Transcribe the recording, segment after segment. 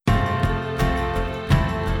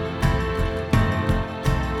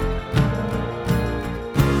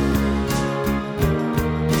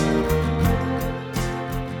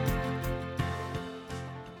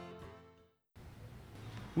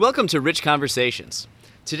Welcome to Rich Conversations.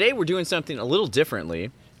 Today we're doing something a little differently.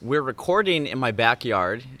 We're recording in my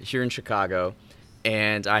backyard here in Chicago,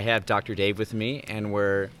 and I have Dr. Dave with me, and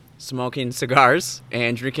we're smoking cigars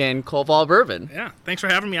and drinking Koval bourbon. Yeah, thanks for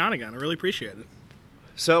having me on again. I really appreciate it.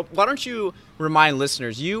 So why don't you remind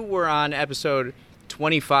listeners, you were on episode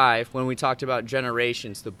 25 when we talked about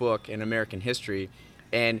Generations, the book, and American history,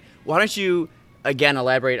 and why don't you again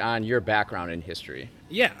elaborate on your background in history?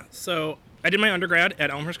 Yeah, so I did my undergrad at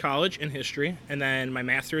Elmhurst College in history, and then my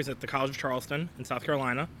master's at the College of Charleston in South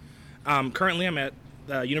Carolina. Currently, I'm at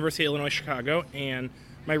the University of Illinois Chicago, and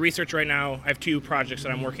my research right now, I have two projects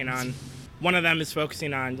that I'm working on. One of them is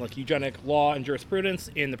focusing on eugenic law and jurisprudence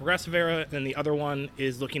in the progressive era, and the other one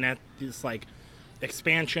is looking at this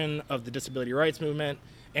expansion of the disability rights movement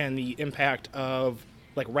and the impact of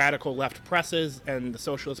radical left presses and the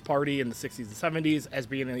Socialist Party in the 60s and 70s as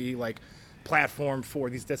being a platform for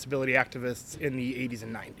these disability activists in the 80s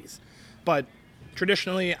and 90s. But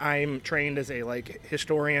traditionally, I'm trained as a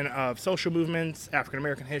historian of social movements, African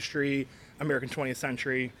American history, American 20th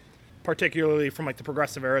century, particularly from the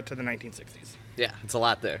progressive era to the 1960s. Yeah, it's a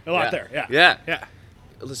lot there. A lot there, yeah. Yeah.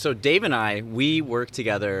 So Dave and I, we work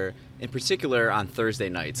together in particular on Thursday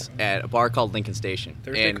nights at a bar called Lincoln Station.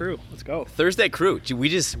 Thursday Crew, let's go. Thursday Crew. We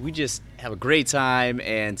just have a great time,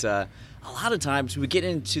 and a lot of times we get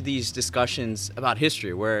into these discussions about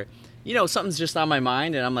history where, something's just on my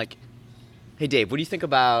mind, and I'm like, hey, Dave, what do you think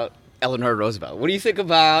about Eleanor Roosevelt? What do you think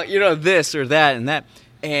about, this or that and that?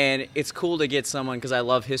 And it's cool to get someone, because I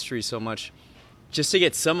love history so much, just to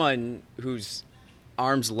get someone who's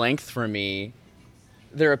arm's length from me,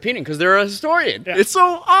 their opinion, because they're a historian. Yeah. It's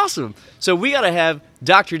so awesome. So we got to have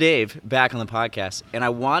Dr. Dave back on the podcast.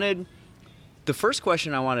 And the first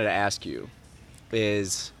question I wanted to ask you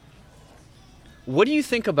is, what do you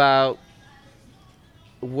think about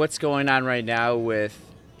what's going on right now with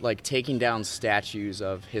taking down statues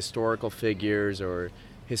of historical figures or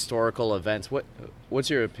historical events? What's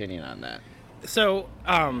your opinion on that? So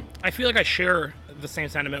I feel like I share the same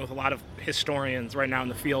sentiment with a lot of historians right now in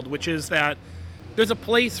the field, which is that there's a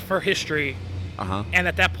place for history, and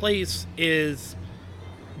that place is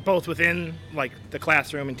both within the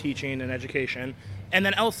classroom and teaching and education, and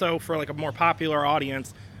then also for a more popular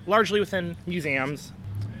audience, largely within museums,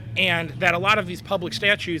 and that a lot of these public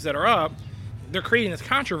statues that are up, they're creating this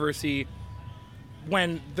controversy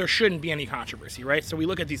when there shouldn't be any controversy, right? So we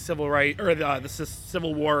look at these Civil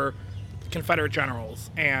War Confederate generals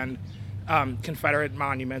and Confederate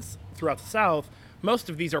monuments throughout the South. Most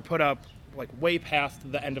of these are put up way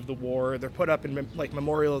past the end of the war. They're put up in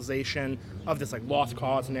memorialization of this lost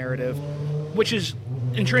cause narrative, which is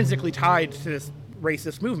intrinsically tied to this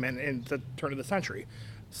racist movement in the turn of the century.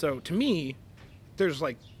 So to me, there's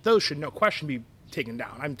those should no question be taken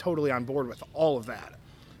down. I'm totally on board with all of that.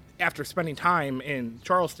 After spending time in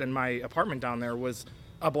Charleston, my apartment down there was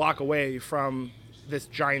a block away from this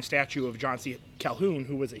giant statue of John C. Calhoun,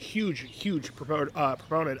 who was a huge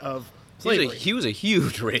proponent of slavery. He was a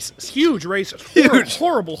huge racist. Huge racist. Huge.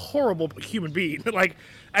 Horrible human being.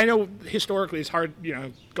 I know historically it's hard,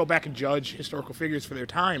 go back and judge historical figures for their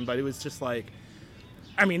time, but it was just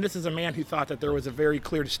this is a man who thought that there was a very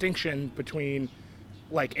clear distinction between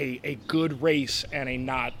a good race and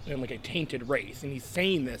a tainted race, and he's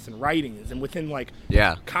saying this and writing this, and within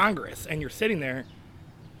Congress, and you're sitting there,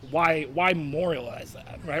 why memorialize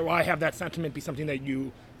that, right? Why have that sentiment be something that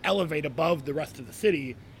you elevate above the rest of the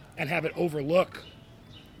city and have it overlook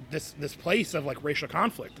this place of racial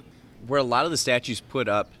conflict? Where a lot of the statues put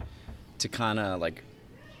up to kind of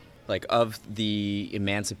of the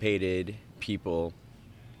emancipated people,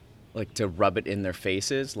 to rub it in their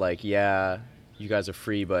faces, yeah, you guys are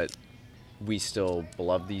free, but we still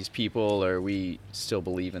love these people, or we still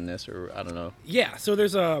believe in this, or I don't know. Yeah, so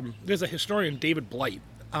there's a historian, David Blight,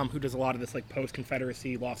 who does a lot of this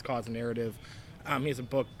post-Confederacy lost cause narrative. He has a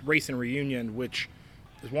book, Race and Reunion, which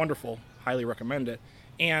is wonderful. Highly recommend it.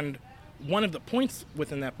 And one of the points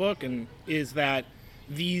within that book is that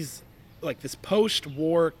these this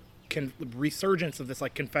post-war resurgence of this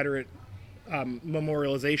Confederate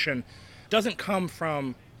memorialization doesn't come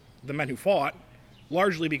from the men who fought,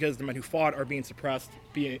 largely because the men who fought are being suppressed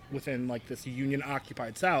within this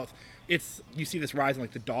Union-occupied South. You see this rise in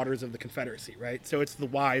the daughters of the Confederacy, right? So it's the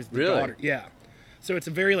wives, the really? daughter. Yeah. So it's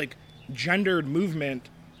a very gendered movement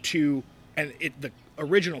the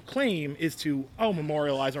original claim is to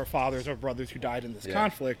memorialize our fathers, our brothers who died in this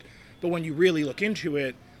conflict. But when you really look into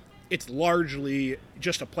it, it's largely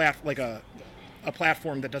just a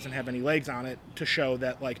platform that doesn't have any legs on it to show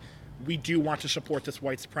that we do want to support this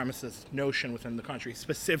white supremacist notion within the country,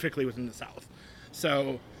 specifically within the South.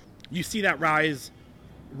 So you see that rise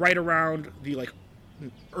right around the like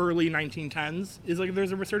early 1910s is like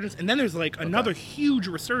there's a resurgence, and then there's like another huge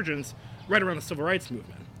resurgence right around the civil rights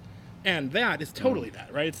movement, and that is totally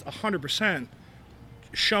that, right? It's 100%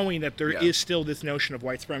 showing that there is still this notion of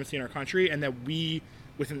white supremacy in our country, and that we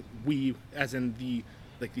as in the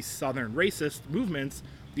like these southern racist movements,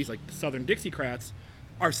 these like Southern Dixiecrats,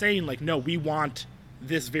 are saying like, no, we want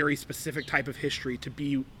this very specific type of history to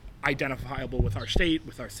be identifiable with our state,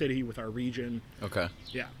 with our city, with our region. Okay.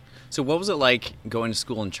 Yeah. So what was it like going to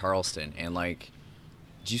school in Charleston, and like,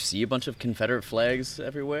 did you see a bunch of Confederate flags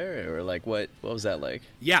everywhere, or like what was that like?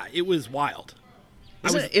 Yeah, it was wild.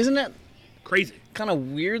 Isn't that crazy? Kind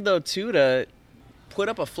of weird though too, to put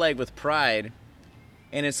up a flag with pride,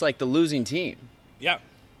 and it's like the losing team. Yeah.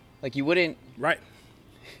 Like you wouldn't. Right.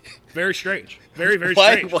 Very strange. Very, very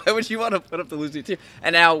strange. Why would you want to put up the losing team?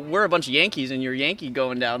 And now we're a bunch of Yankees, and you're Yankee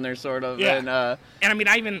going down there, sort of. Yeah. And I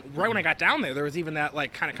mean, right when I got down there was even that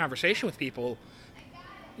like kind of conversation with people.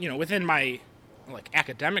 You know, within my like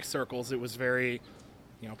academic circles, it was very,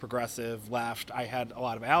 progressive, left. I had a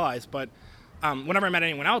lot of allies, but whenever I met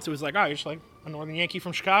anyone else, it was like, oh, you're just like a Northern Yankee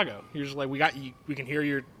from Chicago. You're just like, we can hear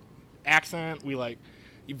your accent. We like,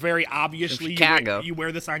 you very obviously you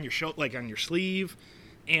wear this on your like on your sleeve.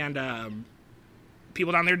 And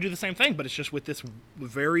people down there do the same thing, but it's just with this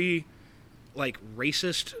very, like,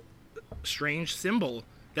 racist, strange symbol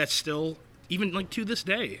that still, even like to this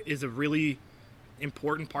day, is a really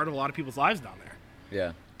important part of a lot of people's lives down there.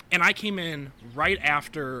 Yeah. And I came in right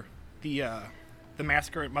after the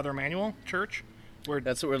massacre at Mother Emanuel Church,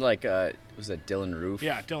 that's what we're like. Was that Dylan Roof?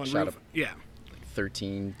 Yeah, Dylan Roof. Yeah. Like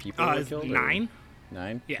 13 people were killed. 9.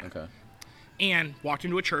 9. Yeah. Okay. And walked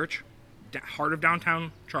into a church. Heart of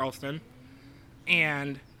downtown Charleston,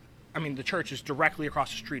 and I mean the church is directly across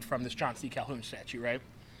the street from this John C. Calhoun statue, right?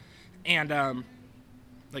 And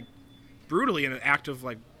like brutally, in an act of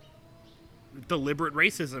like deliberate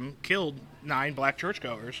racism, killed 9 black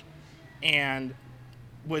churchgoers, and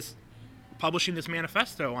was publishing this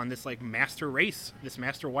manifesto on this like master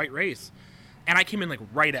white race, and I came in like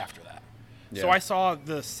right after that. Yeah. So I saw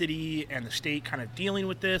the city and the state kind of dealing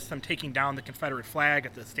with this, them taking down the Confederate flag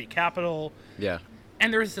at the state capitol. Yeah.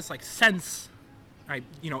 And there was this like sense,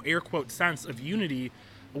 air quote sense of unity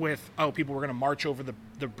with, people were going to march over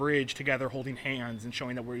the bridge together holding hands and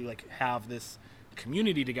showing that we like have this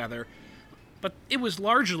community together. But it was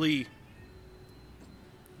largely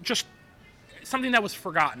just something that was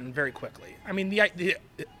forgotten very quickly. I mean, the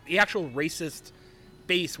actual racist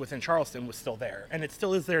base within Charleston was still there, and it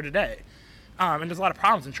still is there today. And there's a lot of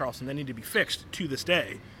problems in Charleston that need to be fixed to this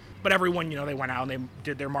day. But everyone, they went out and they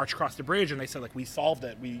did their march across the bridge, and they said, like, we solved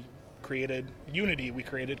it. We created unity. We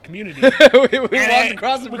created community. we walked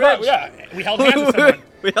across the bridge. We held hands with someone.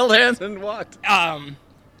 We held hands and walked.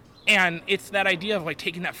 And it's that idea of, like,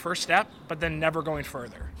 taking that first step, but then never going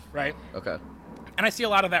further, right? Okay. And I see a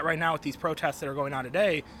lot of that right now with these protests that are going on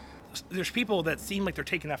today. There's people that seem like they're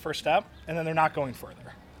taking that first step, and then they're not going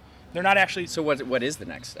further. They're not actually... So what is the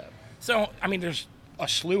next step? So, I mean, there's a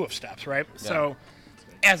slew of steps, right? Yeah. So,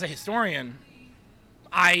 as a historian,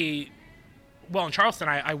 in Charleston,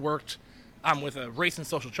 I worked with a race and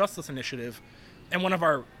social justice initiative, and one of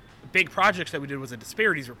our big projects that we did was a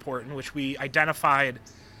disparities report in which we identified,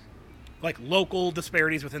 like, local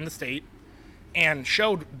disparities within the state and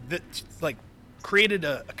showed that, like, created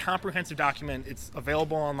a comprehensive document. It's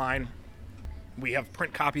available online. We have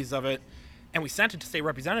print copies of it. And we sent it to state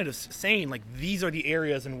representatives saying, like, these are the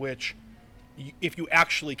areas in which, if you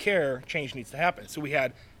actually care, change needs to happen. So we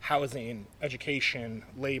had housing, education,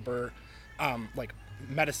 labor, like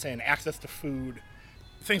medicine, access to food,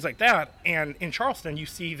 things like that. And in Charleston, you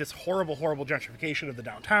see this horrible, horrible gentrification of the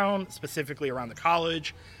downtown, specifically around the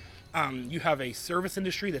college. You have a service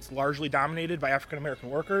industry that's largely dominated by African-American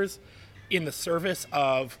workers in the service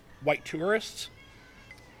of white tourists.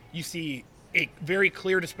 You see a very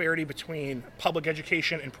clear disparity between public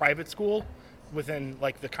education and private school within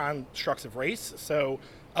like the constructs of race. So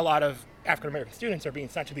a lot of African-American students are being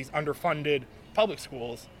sent to these underfunded public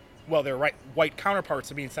schools, while their white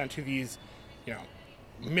counterparts are being sent to these, $1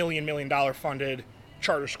 million funded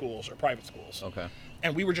charter schools or private schools. Okay.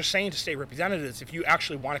 And we were just saying to state representatives, if you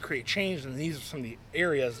actually want to create change, then these are some of the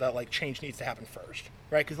areas that like change needs to happen first,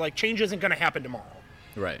 right? Because like change isn't going to happen tomorrow.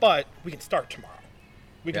 Right. But we can start tomorrow.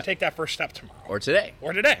 We can take that first step tomorrow. Or today,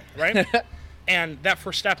 right? And that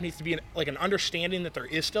first step needs to be an understanding that there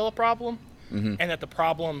is still a problem, and that the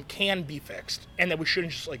problem can be fixed, and that we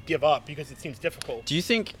shouldn't just like give up because it seems difficult. Do you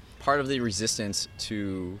think part of the resistance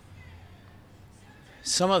to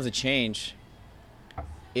some of the change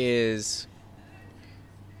is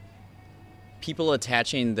people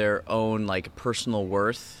attaching their own like personal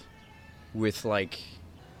worth with like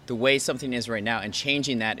the way something is right now, and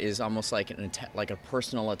changing that is almost like like a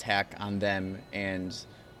personal attack on them and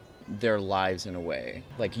their lives in a way.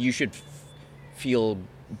 Like you should feel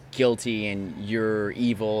guilty and you're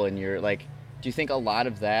evil and you're like. Do you think a lot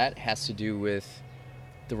of that has to do with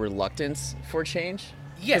the reluctance for change?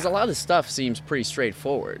 Yeah. Because a lot of the stuff seems pretty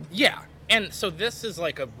straightforward. Yeah. And so this is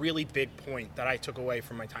like a really big point that I took away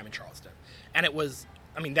from my time in Charleston. And it was,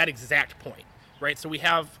 that exact point, right? So we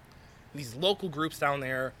have these local groups down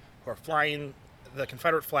there who are flying the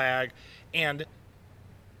Confederate flag, and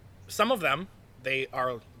some of them, they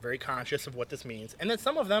are very conscious of what this means. And then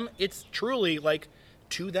some of them, it's truly like,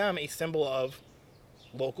 to them, a symbol of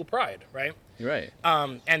local pride, right? Right.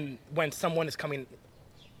 And when someone is coming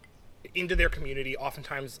into their community,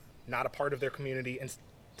 oftentimes not a part of their community, and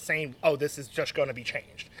saying, oh, this is just going to be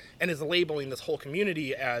changed, and is labeling this whole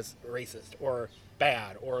community as racist or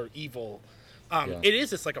bad or evil. It is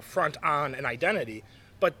just like a front on an identity,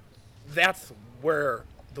 but that's where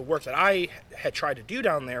the work that I had tried to do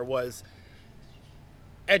down there was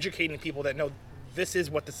educating people that no, this is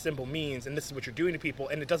what the symbol means, and this is what you're doing to people,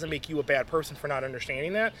 and it doesn't make you a bad person for not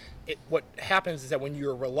understanding that. What happens is that when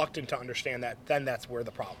you're reluctant to understand that, then that's where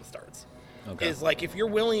the problem starts. Okay. Is like, if you're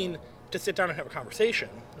willing to sit down and have a conversation,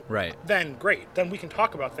 right, then great. Then we can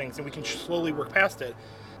talk about things and we can slowly work past it.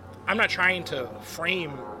 I'm not trying to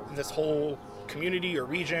frame this whole community or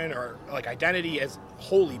region or like identity as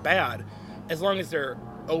wholly bad, as long as they're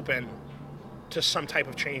open to some type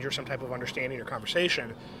of change or some type of understanding or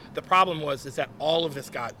conversation. The problem is that all of this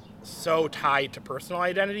got so tied to personal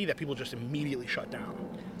identity that people just immediately shut down.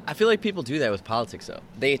 I feel like people do that with politics, though.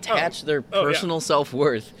 They attach their personal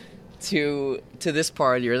self-worth to this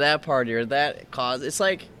party or that cause. It's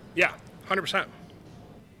like... Yeah, 100%.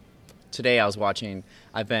 Today I was watching...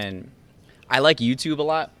 I like YouTube a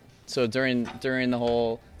lot. So during the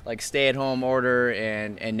whole like stay-at-home order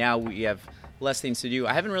and now we have less things to do,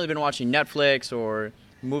 I haven't really been watching Netflix or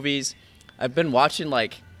movies. I've been watching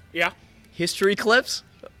like history clips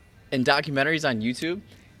and documentaries on YouTube.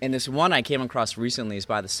 And this one I came across recently is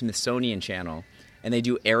by the Smithsonian Channel, and they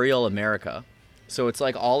do Aerial America. So it's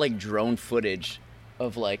like all like drone footage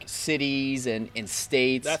of like cities and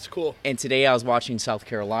states. That's cool. And today I was watching South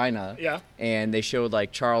Carolina. Yeah. And they showed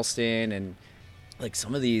like Charleston and like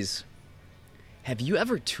some of these. Have you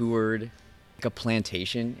ever toured like a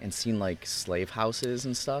plantation and seen like slave houses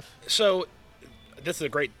and stuff? So this is a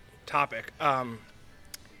great topic.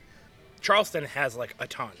 Charleston has like a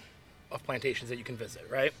ton of plantations that you can visit,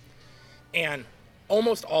 right? And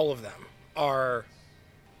almost all of them are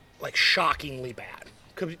like shockingly bad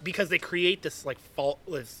because they create this like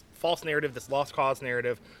false narrative, this lost cause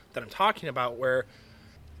narrative that I'm talking about, where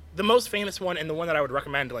the most famous one and the one that I would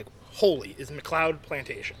recommend like wholly is McLeod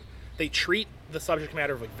Plantation. They treat the subject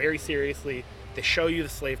matter like very seriously. They show you the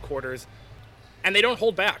slave quarters, and they don't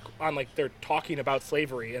hold back on like they're talking about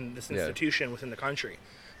slavery and this institution within the country.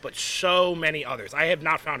 But so many others. I have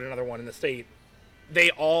not found another one in the state. They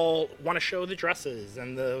all want to show the dresses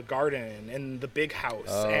and the garden and the big house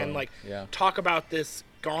and like talk about this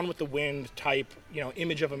Gone with the Wind type,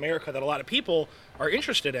 image of America that a lot of people are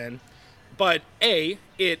interested in. But it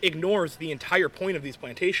ignores the entire point of these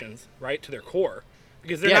plantations, right, to their core,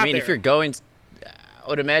 because they're not there. If you're going, I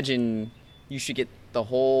would imagine you should get the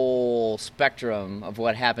whole spectrum of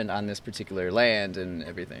what happened on this particular land and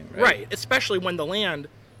everything, right? Right, especially when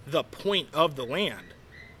the point of the land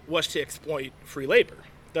was to exploit free labor.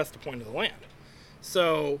 That's the point of the land.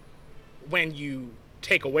 So when you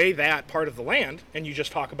take away that part of the land and you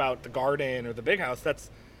just talk about the garden or the big house, that's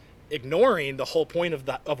ignoring the whole point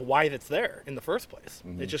of why that's there in the first place.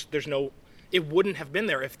 Mm-hmm. It wouldn't have been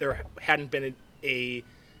there if there hadn't been a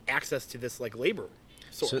access to this like labor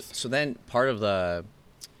source. So then part of the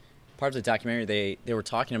documentary, they were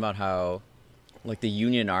talking about how like the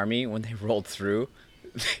Union Army, when they rolled through,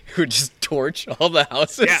 they would just torch all the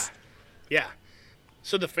houses. Yeah.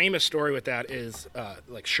 So the famous story with that is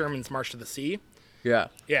like Sherman's March to the Sea. Yeah.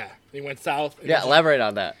 He went south. Elaborate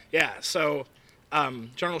on that. Yeah. So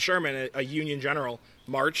General Sherman, a Union general,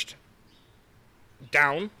 marched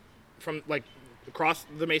down from like across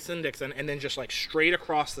the Mason-Dixon and then just like straight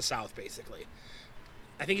across the South, basically.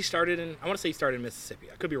 I think he started in Mississippi.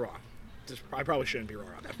 I could be wrong. I probably shouldn't be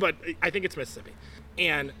wrong on that, but I think it's Mississippi.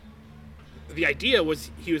 And the idea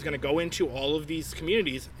was he was going to go into all of these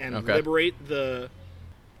communities and liberate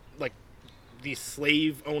these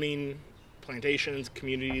slave-owning plantations,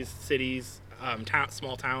 communities, cities,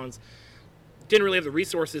 small towns. Didn't really have the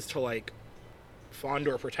resources to like fund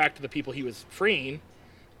or protect the people he was freeing,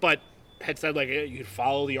 but had said like you could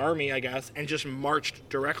follow the army, I guess, and just marched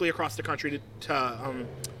directly across the country to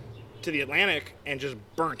the Atlantic and just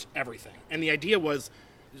burnt everything. And the idea was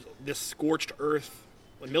this scorched earth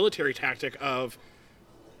military tactic of,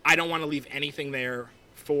 I don't want to leave anything there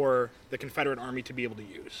for the Confederate army to be able to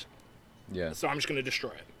use. Yeah. So I'm just going to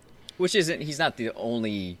destroy it. Which isn't, he's not the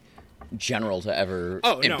only general to ever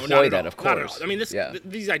employ employ that, of course. Not at all. I mean,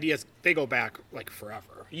 these ideas, they go back like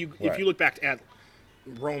forever. If you look back at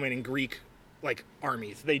Roman and Greek like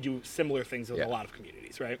armies, they do similar things with a lot of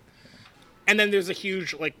communities, right? And then there's a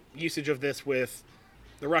huge like usage of this with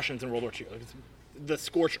the Russians in World War II. Like, the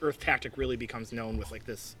scorched earth tactic really becomes known with like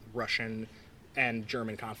this Russian and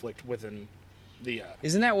German conflict within the.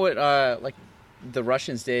 Isn't that what like the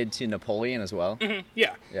Russians did to Napoleon as well? Mm-hmm.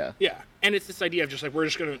 Yeah. And it's this idea of just like, we're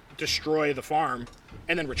just going to destroy the farm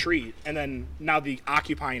and then retreat, and then now the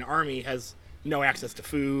occupying army has no access to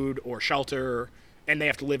food or shelter, and they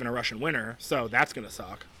have to live in a Russian winter, so that's going to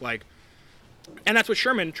suck. Like, and that's what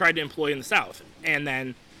Sherman tried to employ in the South. And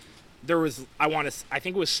then there was, I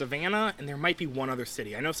think it was Savannah, and there might be one other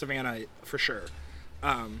city. I know Savannah for sure.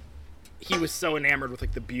 He was so enamored with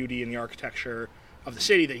like the beauty and the architecture of the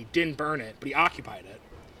city that he didn't burn it, but he occupied it.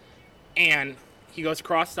 And he goes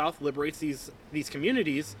across South, liberates these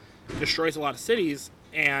communities, destroys a lot of cities,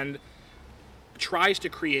 and attempts to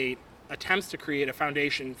create a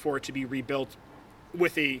foundation for it to be rebuilt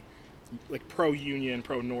with a like pro-Union,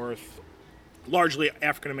 pro-North, largely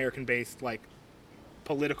African-American based like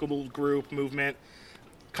political group movement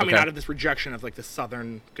coming out of this rejection of like the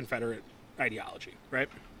Southern Confederate ideology, right?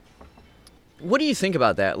 What do you think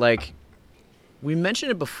about that? Like, we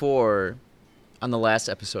mentioned it before on the last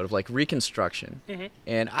episode of like Reconstruction. Mm-hmm.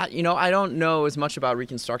 And I don't know as much about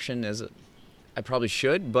Reconstruction as I probably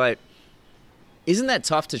should, but isn't that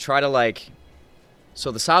tough to try to like,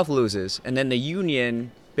 so the South loses and then the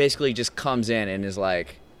Union basically just comes in and is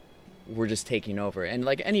like, we're just taking over. And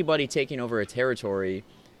like anybody taking over a territory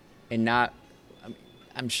and not,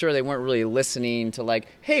 I'm sure they weren't really listening to like,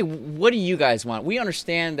 hey, what do you guys want? We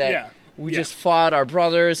understand that we just fought our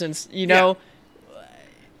brothers and,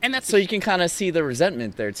 and that's so you can kind of see the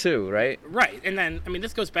resentment there too, right? Right. And then, I mean,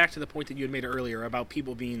 this goes back to the point that you had made earlier about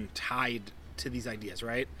people being tied to these ideas,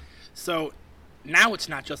 right? So now it's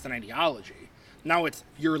not just an ideology. Now it's,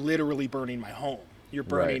 you're literally burning my home. You're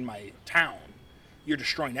burning my town. You're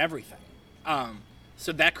destroying everything.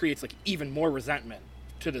 So that creates like even more resentment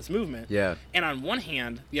to this movement. Yeah. And on one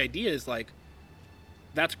hand, the idea is like,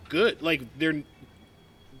 that's good. Like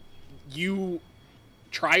you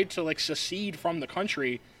tried to like secede from the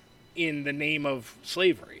country in the name of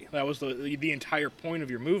slavery. That was the entire point of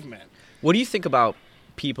your movement. What do you think about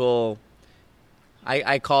people?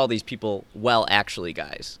 I call these people well actually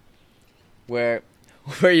guys, where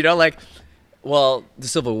like, well, the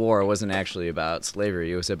Civil War wasn't actually about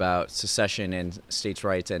slavery. It was about secession and states'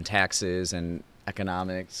 rights and taxes and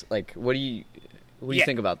economics. Like, what do you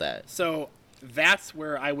think about that? So that's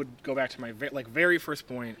where I would go back to my very first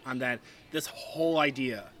point on that. This whole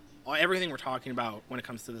idea, everything we're talking about when it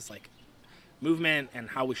comes to this like movement and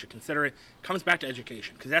how we should consider it, comes back to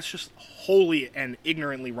education, because that's just wholly and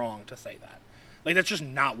ignorantly wrong to say that. Like, that's just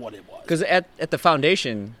not what it was. Because at the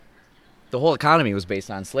foundation, the whole economy was based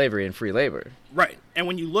on slavery and free labor. Right. And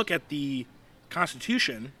when you look at the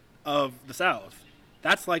Constitution of the South,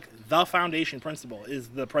 that's like the foundation principle is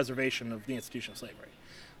the preservation of the institution of slavery.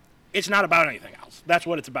 It's not about anything else. That's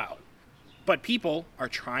what it's about. But people are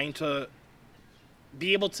trying to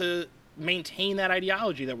be able to maintain that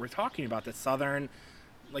ideology that we're talking about, that Southern,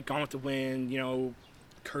 like Gone with the Wind,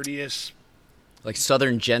 courteous. Like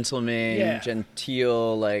Southern gentleman,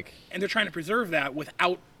 genteel, like. And they're trying to preserve that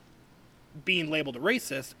without being labeled a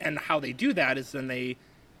racist. And how they do that is then they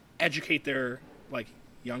educate their, like,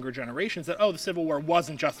 younger generations that, the Civil War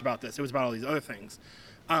wasn't just about this. It was about all these other things.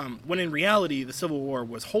 When in reality, the Civil War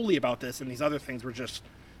was wholly about this, and these other things were just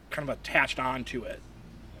kind of attached onto it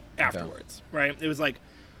afterwards, right? It was like,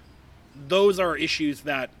 those are issues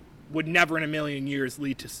that would never in a million years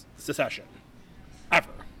lead to secession, ever.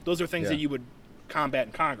 Those are things that you would combat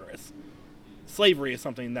in Congress. Slavery is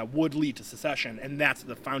something that would lead to secession, and that's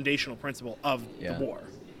the foundational principle of the war.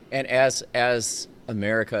 And as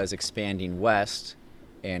America is expanding west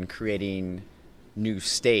and creating new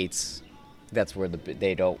states, that's where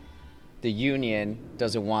the Union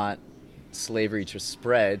doesn't want slavery to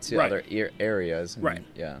spread to other areas. And,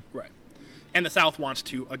 right. And the South wants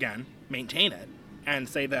to, again, maintain it and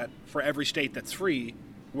say that for every state that's free,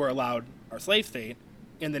 we're allowed our slave state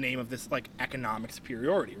in the name of this like economic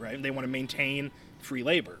superiority, right? They want to maintain free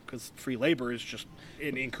labor because free labor is just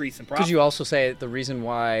an increase in profit. Could you also say the reason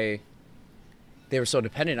why they were so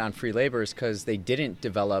dependent on free laborers because they didn't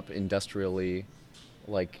develop industrially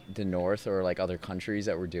like the North or like other countries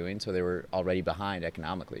that were doing, so they were already behind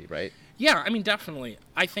economically, right? Yeah, I mean, definitely.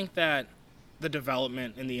 I think that the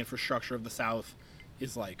development and the infrastructure of the South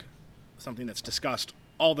is like something that's discussed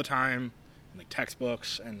all the time in like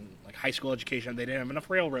textbooks and like high school education. They didn't have enough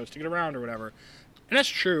railroads to get around or whatever. And that's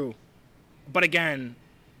true. But again,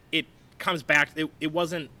 it comes back, it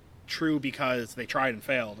wasn't true because they tried and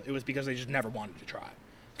failed. It was because they just never wanted to try.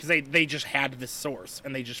 Because they just had this source,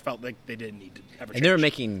 and they just felt like they didn't need to ever change. And they were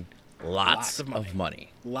making lots of money.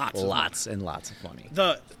 Lots and lots of money.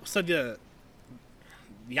 The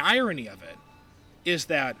irony of it is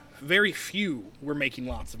that very few were making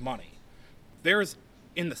lots of money. There's,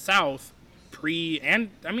 in the South,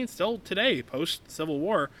 still today, post-Civil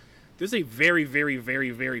War, there's a very, very, very,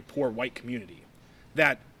 very poor white community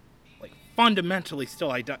that like fundamentally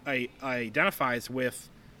still identifies with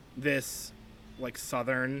this like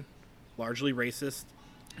Southern, largely racist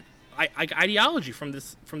ideology from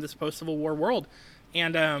this post-Civil War world.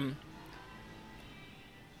 And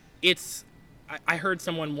I heard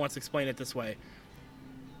someone once explain it this way: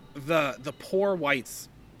 the poor whites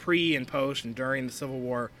pre and post and during the Civil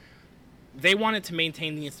War, they wanted to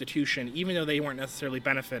maintain the institution even though they weren't necessarily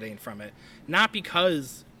benefiting from it, not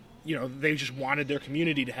because they just wanted their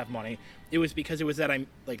community to have money. It was because it was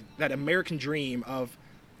that American dream of,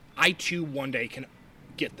 I too one day can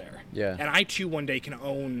get there. Yeah. And I too one day can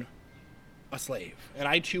own a slave. And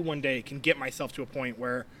I too one day can get myself to a point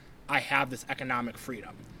where I have this economic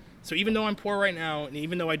freedom. So even though I'm poor right now, and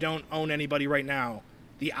even though I don't own anybody right now,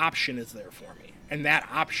 the option is there for me. And that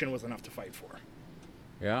option was enough to fight for.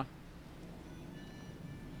 Yeah.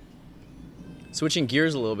 Switching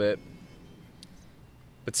gears a little bit,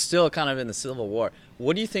 but still kind of in the Civil War.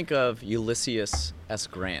 What do you think of Ulysses S.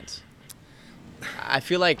 Grant? I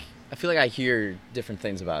feel like I hear different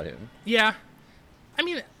things about him. Yeah. I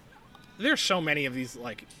mean, there's so many of these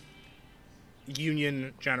like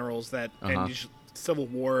Union generals and these Civil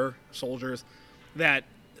War soldiers that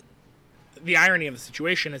the irony of the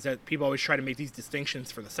situation is that people always try to make these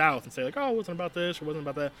distinctions for the South and say like, oh, it wasn't about this or wasn't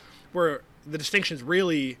about that, where the distinctions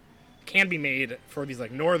really can be made for these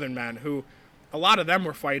like Northern men who, a lot of them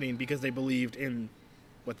were fighting because they believed in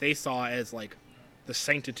what they saw as like the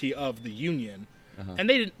sanctity of the Union. And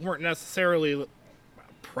they weren't necessarily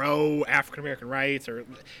pro African American rights, or it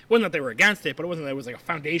wasn't that they were against it, but it wasn't that it was like a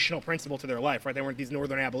foundational principle to their life, right? They weren't these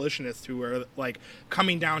Northern abolitionists who were like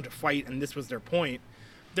coming down to fight, and this was their point.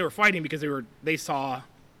 They were fighting because they saw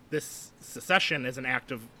this secession as an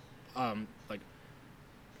act of like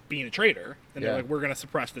being a traitor, and they're like, we're going to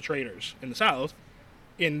suppress the traitors in the South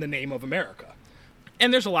in the name of America.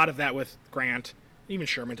 And there's a lot of that with Grant, even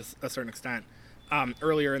Sherman to a certain extent,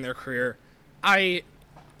 earlier in their career. I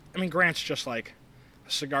mean, Grant's just like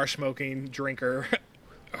a cigar-smoking drinker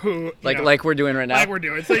who... Like we're doing right now? Like we're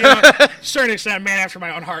doing. So, to a certain extent, man after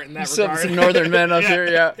my own heart in that regard. Some Northern men up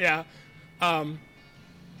here, yeah.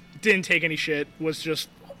 Didn't take any shit, was just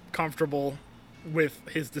comfortable with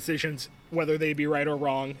his decisions, whether they be right or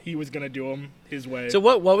wrong. He was going to do them his way. So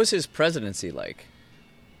what was his presidency like?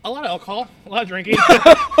 A lot of alcohol, a lot of drinking.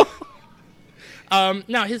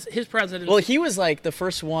 Now, his presidency... Well, he was like the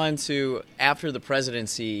first one to, after the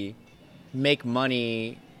presidency, make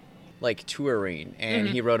money like touring, and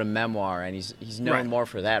he wrote a memoir, and he's known more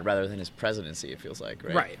for that rather than his presidency, it feels like,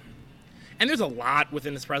 right? Right. And there's a lot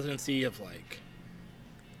within his presidency of like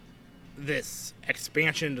this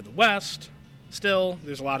expansion to the West still.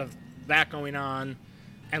 There's a lot of that going on,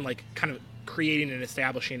 and like kind of creating and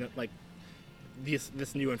establishing like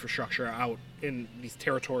this new infrastructure out in these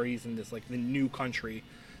territories and this like the new country.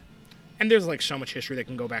 And there's like so much history that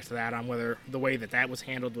can go back to that on whether the way that was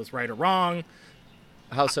handled was right or wrong.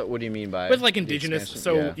 How so? What do you mean by with like indigenous?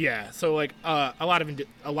 So so like a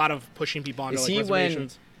lot of pushing people onto like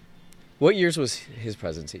reservations. What years was his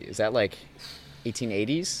presidency? Is that like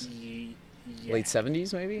 1880s? Yeah. Late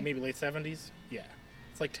 70s, maybe? Maybe late 70s. Yeah,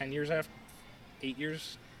 it's like 8 years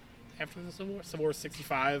after the Civil War. Civil War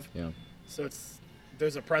 65. Yeah. So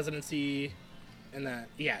there's a presidency, and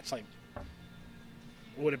it's like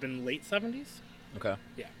would have been late 70s. Okay.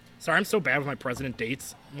 Yeah. Sorry, I'm so bad with my president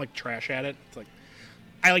dates. I'm like trash at it. It's like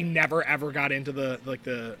I like never ever got into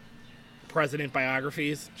the president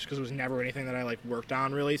biographies just because it was never anything that I like worked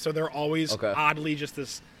on really. So they're always oddly just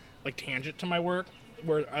this like tangent to my work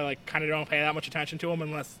where I like kind of don't pay that much attention to them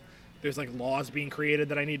unless there's like laws being created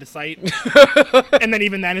that I need to cite. And then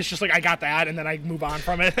even then it's just like I got that and then I move on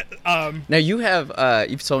from it. Now you have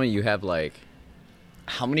you've told me you have like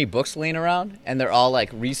how many books laying around, and they're all like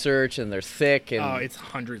research and they're thick and it's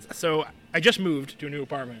hundreds. So I just moved to a new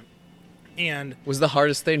apartment And was the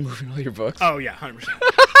hardest thing moving all your books? oh yeah,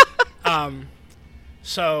 100%.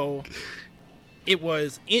 So it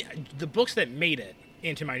was the books that made it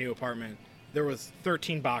into my new apartment. There was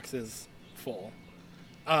 13 boxes full.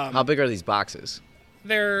 How big are these boxes?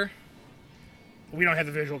 We don't have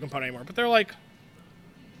the visual component anymore, but they're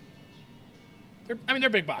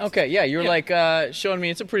big boxes. Okay, yeah, you're showing me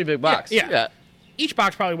it's a pretty big box. Yeah. Each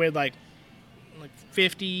box probably weighed like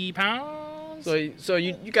 50 pounds. So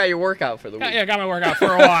you got your workout for the week. Yeah, I got my workout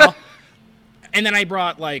for a while. And then I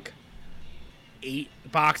brought like 8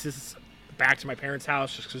 boxes back to my parents'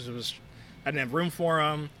 house just because I didn't have room for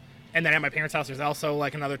them. And then at my parents' house, there's also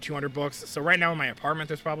like another 200 books. So right now in my apartment,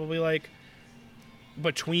 there's probably like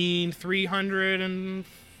between 300 and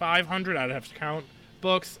 500, I'd have to count,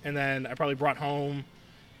 books. And then I probably brought home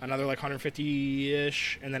another like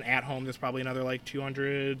 150-ish. And then at home, there's probably another like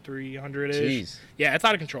 200, 300-ish. Jeez. Yeah, it's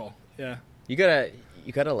out of control. Yeah. You gotta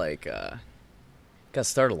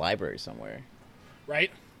start a library somewhere.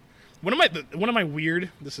 Right? One of my weird,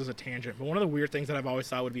 this is a tangent, but one of the weird things that I've always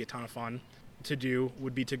thought would be a ton of fun to do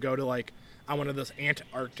would be to go to like on one of those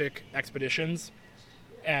Antarctic expeditions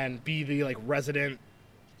and be the like resident,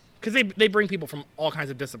 because they bring people from all kinds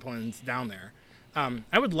of disciplines down there.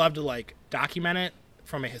 I would love to like document it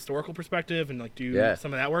from a historical perspective and like do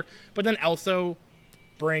some of that work, but then also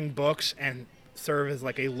bring books and serve as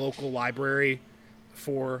like a local library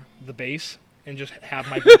for the base and just have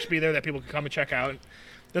my books be there that people can come and check out.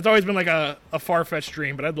 That's always been like a far-fetched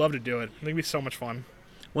dream, but I'd love to do it. It'd be so much fun.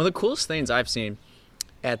 One of the coolest things I've seen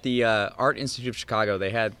at the Art Institute of Chicago,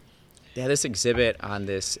 they had this exhibit on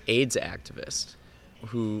this AIDS activist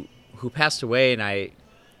who passed away, and I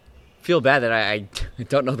feel bad that I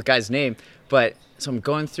don't know the guy's name, but so I'm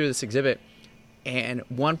going through this exhibit, and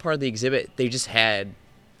one part of the exhibit, they just had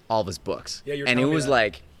all of his books. Yeah, and it was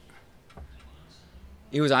like,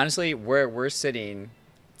 it was honestly where we're sitting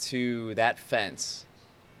to that fence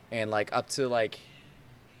and like up to like,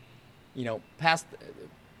 past,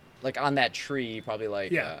 like on that tree, probably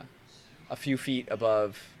like a few feet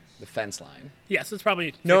above the fence line. Yes, it's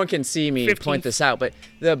probably... No one can see me 15. Point this out, but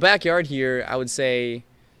the backyard here, I would say,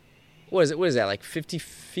 what is that, like 50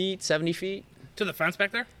 feet, 70 feet? To the fence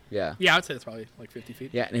back there? Yeah. Yeah, I would say it's probably like 50 feet.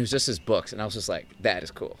 Yeah, and it was just his books, and I was just like, that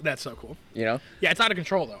is cool. That's so cool. You know? Yeah, it's out of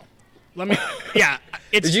control, though.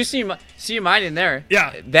 Did you see mine in there?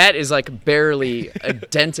 Yeah. That is like barely a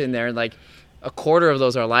dent in there, and like a quarter of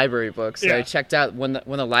those are library books. Yeah. I checked out when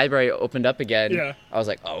the library opened up again. Yeah. I was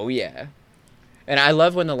like, oh yeah. And I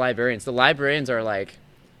love when the librarians are like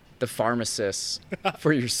the pharmacists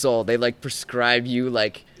for your soul. They like prescribe you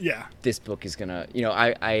like, this book is gonna,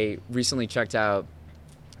 I recently checked out,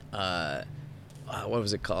 what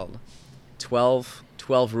was it called? 12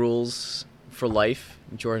 Rules for Life,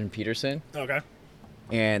 Jordan Peterson. Okay.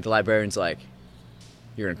 And the librarian's like,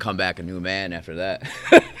 you're gonna come back a new man after that.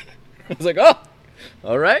 I was like, oh,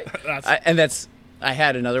 all right. I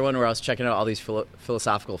had another one where I was checking out all these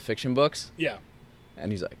philosophical fiction books. Yeah.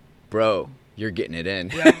 And he's like, bro, you're getting it in.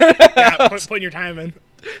 Yeah, putting your time in.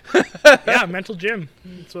 Yeah, mental gym.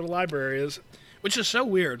 That's what a library is. Which is so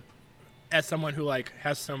weird as someone who like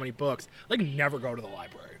has so many books. Like never go to the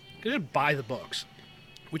library. You just buy the books.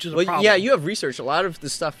 Which is a problem. Yeah, you have research. A lot of the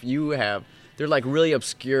stuff you have, they're like really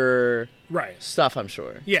obscure stuff, I'm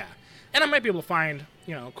sure. Yeah. And I might be able to find,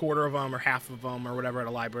 a quarter of them or half of them or whatever at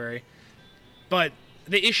a library. But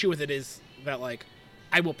the issue with it is that, like,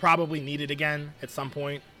 I will probably need it again at some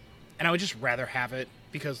point, and I would just rather have it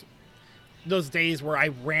because those days where I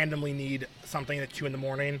randomly need something at 2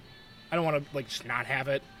 a.m, I don't want to, like, just not have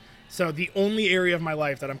it. So the only area of my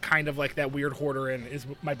life that I'm kind of like that weird hoarder in is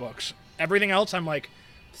my books. Everything else, I'm, like,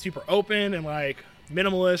 super open and, like,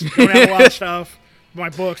 minimalist, don't have a lot of stuff. My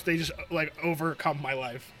books, they just, like, overcome my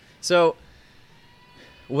life. So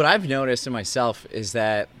what I've noticed in myself is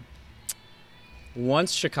that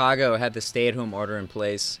once Chicago had the stay-at-home order in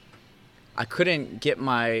place, I couldn't get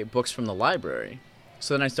my books from the library.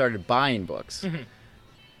 So then I started buying books. Mm-hmm.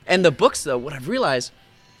 And the books, though, what I've realized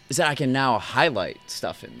is that I can now highlight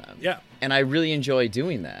stuff in them. Yeah. And I really enjoy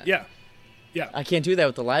doing that. Yeah. Yeah. I can't do that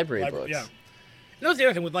with the library books. Yeah. And that was the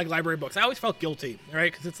other thing with, like, library books. I always felt guilty,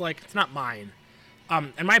 right? Because it's, like, it's not mine.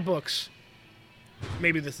 And my books,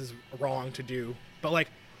 maybe this is wrong to do, but, like,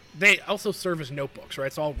 they also serve as notebooks,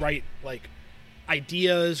 right? So I'll write, like,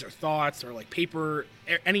 ideas or thoughts or like paper,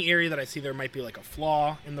 any area that I see there might be like a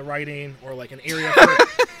flaw in the writing or like an area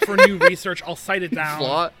for new research, I'll cite it down.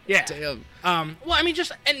 Flaw? Yeah. Damn. Well, I mean,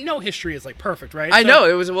 and no history is like perfect, right? I know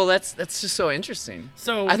it was. Well, that's just so interesting.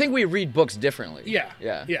 So I think we read books differently.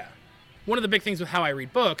 Yeah. One of the big things with how I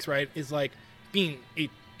read books, right, is like being a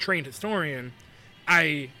trained historian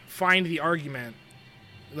I find the argument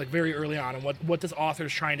like very early on and what this author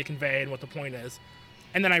is trying to convey and what the point is,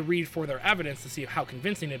 and then I read for their evidence to see how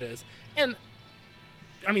convincing it is. And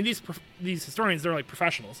I mean, these historians, they're like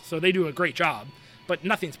professionals, so they do a great job, but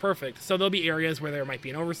nothing's perfect. So there'll be areas where there might be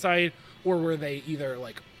an oversight, or where they either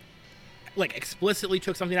like explicitly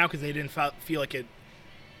took something out because they didn't feel like it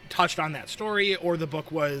touched on that story, or the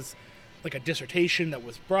book was like a dissertation that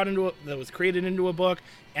was created into a book,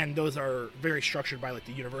 and those are very structured by like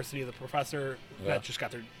the university of the professor that just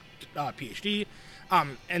got their PhD,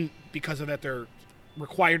 and because of that they're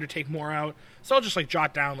required to take more out. So I'll just like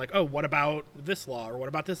jot down like, oh, what about this law, or what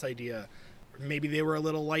about this idea, or maybe they were a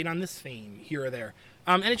little light on this theme here or there,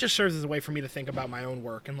 and it just serves as a way for me to think about my own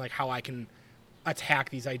work and like how I can attack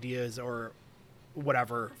these ideas or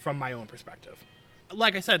whatever from my own perspective.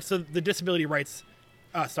 Like I said, so the disability rights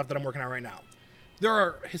stuff that I'm working on right now, there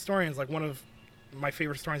are historians, like one of my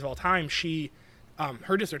favorite historians of all time, she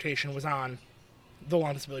her dissertation was on the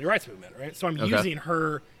long disability rights movement, right? So I'm using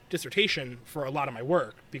her dissertation for a lot of my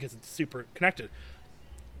work because it's super connected.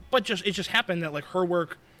 But it just happened that like her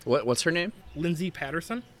work... What's her name? Lindsay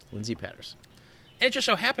Patterson. Lindsay Patterson. And it just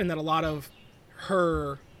so happened that a lot of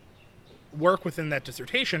her work within that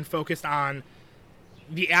dissertation focused on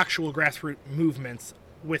the actual grassroots movements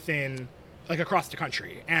within, like, across the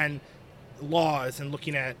country, and laws, and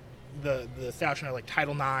looking at the establishment of like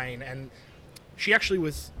Title IX. And she actually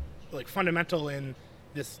was like fundamental in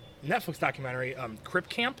this Netflix documentary, Crip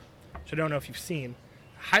Camp, which I don't know if you've seen.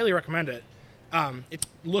 Highly recommend it. It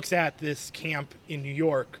looks at this camp in New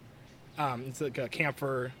York. It's like a camp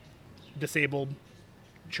for disabled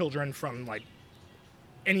children from like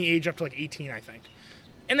any age up to like 18, I think.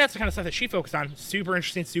 And that's the kind of stuff that she focused on. Super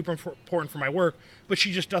interesting, super important for my work, but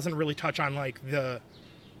she just doesn't really touch on like the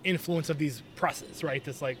influence of these presses, right?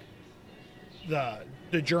 This like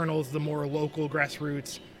the journals, the more local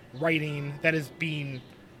grassroots writing that is being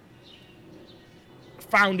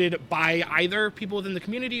founded by either people within the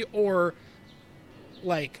community or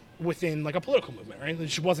like within like a political movement, right? It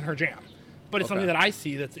just wasn't her jam. But it's something that I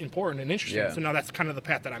see that's important and interesting. Yeah. So now that's kind of the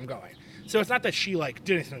path that I'm going. So it's not that she like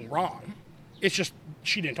did anything wrong. It's just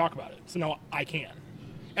she didn't talk about it. So now I can.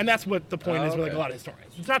 And that's what the point is with like a lot of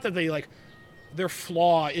historians. It's not that they like their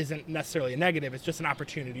flaw isn't necessarily a negative. It's just an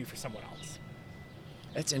opportunity for someone else.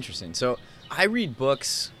 That's interesting. So I read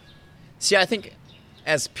books. See, I think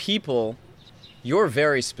as people, you're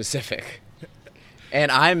very specific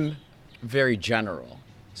and I'm very general.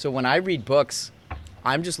 So when I read books,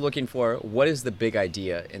 I'm just looking for what is the big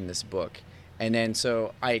idea in this book. And then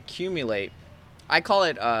so I accumulate, I call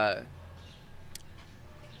it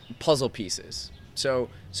puzzle pieces. So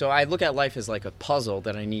I look at life as like a puzzle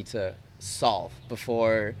that I need to solve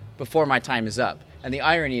before my time is up. And the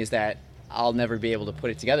irony is that I'll never be able to put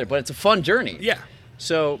it together, but it's a fun journey. Yeah.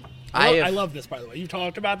 So I love this, by the way. You've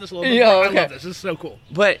talked about this a little bit. Yeah, okay. I love this. This is so cool.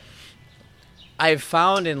 But I've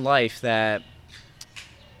found in life that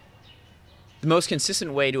the most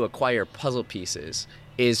consistent way to acquire puzzle pieces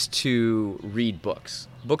is to read books.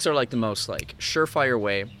 Books are like the most like surefire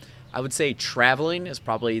way. I would say traveling is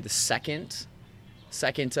probably the second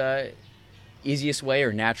easiest way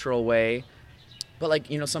or natural way. But like,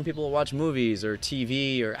 you know, some people watch movies or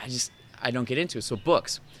TV, or I don't get into it. So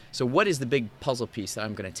books. So what is the big puzzle piece that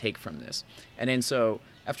I'm going to take from this? And then so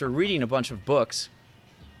after reading a bunch of books,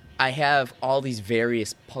 I have all these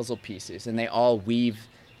various puzzle pieces, and they all weave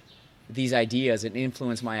these ideas and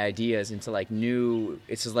influence my ideas into like new,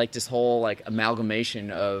 it's just like this whole like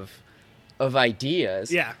amalgamation of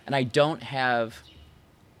ideas. Yeah. And I don't have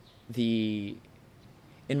in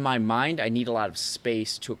my mind, I need a lot of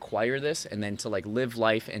space to acquire this and then to like live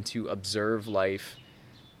life and to observe life.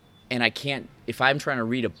 And I can't, if I'm trying to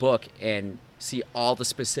read a book and see all the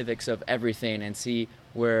specifics of everything and see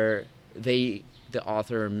where the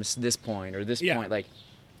author missed this point or this point, like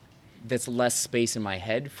that's less space in my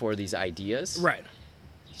head for these ideas. Right.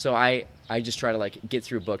 So I just try to like get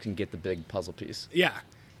through a book and get the big puzzle piece. Yeah.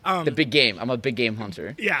 The big game. I'm a big game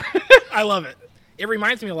hunter. Yeah. I love it. It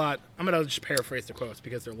reminds me a lot. I'm going to just paraphrase the quotes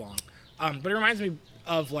because they're long. But it reminds me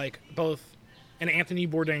of like both an Anthony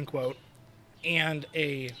Bourdain quote and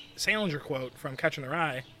a Salinger quote from Catcher in the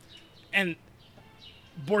Rye. And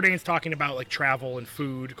Bourdain's talking about like travel and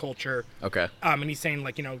food, culture. Okay. And he's saying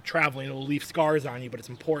like, you know, traveling, it'll leave scars on you, but it's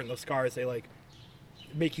important. Those scars, they like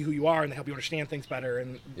make you who you are and they help you understand things better.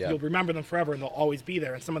 And you'll remember them forever and they'll always be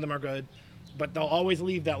there. And some of them are good, but they'll always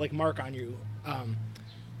leave that like mark on you.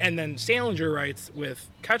 And then Salinger writes with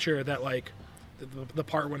Catcher that like the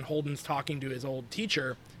part when Holden's talking to his old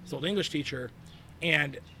teacher, his old English teacher,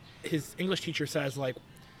 and his English teacher says like,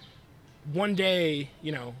 one day,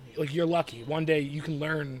 like you're lucky. One day you can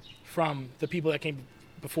learn from the people that came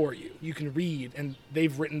before you. You can read, and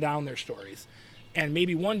they've written down their stories. And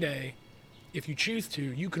maybe one day, if you choose to,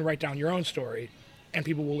 you can write down your own story, and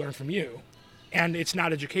people will learn from you. And it's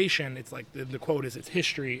not education. It's like the quote is, it's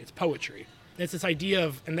history, it's poetry. And it's this idea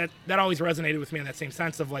of, and that always resonated with me in that same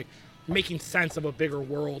sense of like making sense of a bigger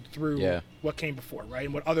world through what came before, right?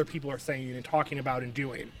 And what other people are saying and talking about and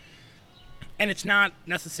doing. And it's not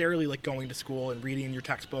necessarily like going to school and reading your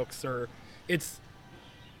textbooks, or it's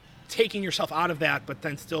taking yourself out of that, but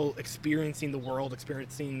then still experiencing the world,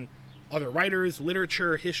 experiencing other writers,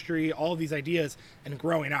 literature, history, all of these ideas, and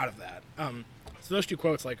growing out of that. So those two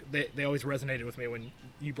quotes, like they always resonated with me when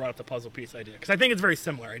you brought up the puzzle piece idea, because I think it's a very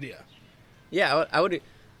similar idea. Yeah, I would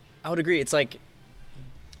agree. It's like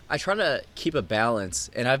I try to keep a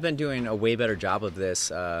balance, and I've been doing a way better job of this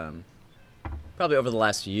probably over the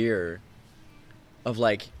last year. Of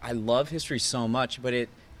like, I love history so much, but it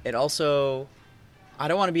also, I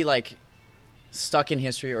don't want to be like stuck in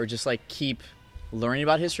history or just like keep learning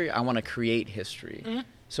about history. I want to create history. Mm-hmm.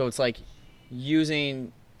 So it's like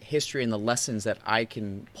using history and the lessons that I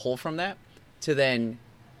can pull from that to then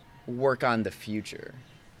work on the future.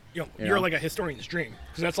 You're like a historian's dream,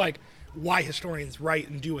 because that's like why historians write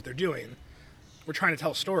and do what they're doing. We're trying to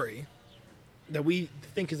tell a story that we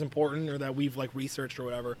think is important or that we've like researched or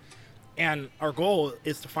whatever. And our goal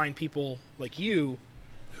is to find people like you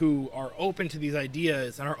who are open to these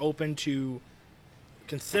ideas and are open to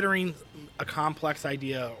considering a complex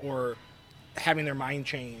idea or having their mind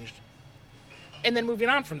changed and then moving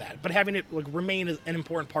on from that, but having it like remain as an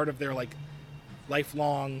important part of their like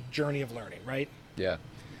lifelong journey of learning, right? Yeah.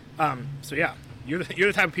 So yeah, you're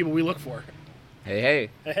the type of people we look for. Hey,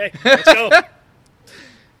 let's go.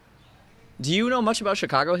 Do you know much about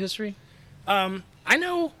Chicago history? I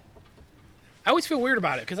know. I always feel weird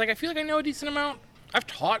about it because like I feel like I know a decent amount. I've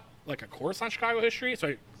taught like a course on Chicago history,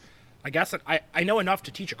 so I guess that I know enough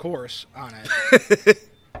to teach a course on it.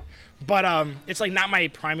 But it's like not my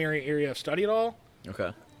primary area of study at all.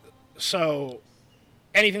 Okay. So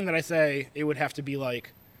anything that I say, it would have to be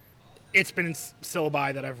like it's been in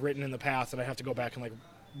syllabi that I've written in the past that I have to go back and like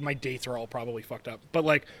my dates are all probably fucked up. But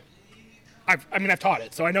like I've taught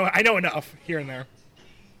it, so I know enough here and there.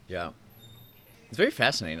 Yeah. It's very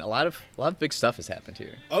fascinating. A lot of big stuff has happened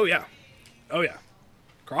here. Oh yeah.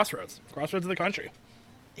 Crossroads of the country.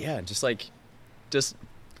 Yeah, just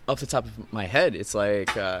off the top of my head, it's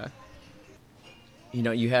like,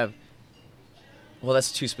 you have, well,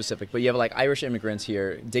 that's too specific, but you have like Irish immigrants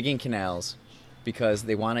here digging canals because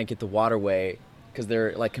they want to get the waterway because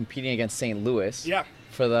they're like competing against St. Louis. Yeah.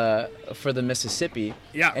 For the Mississippi.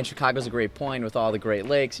 Yeah. And Chicago's a great point with all the Great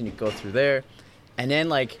Lakes, and you go through there, and then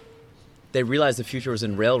like. They realized the future was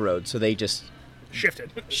in railroad, so they just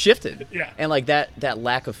shifted. Yeah. And like that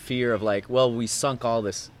lack of fear of like, well, we sunk all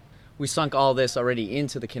this already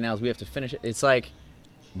into the canals. We have to finish it. It's like,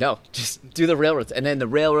 no, just do the railroads. And then the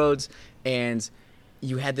railroads, and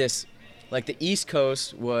you had this, like the East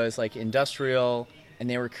Coast was like industrial, and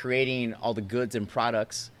they were creating all the goods and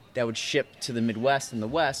products that would ship to the Midwest and the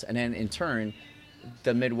West, and then in turn,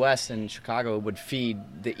 the Midwest and Chicago would feed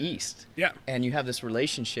the East. Yeah. And you have this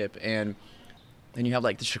relationship, and then you have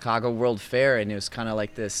like the Chicago World Fair, and it was kind of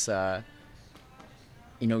like this,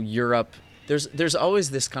 Europe. There's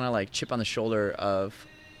always this kind of like chip on the shoulder of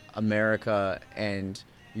America and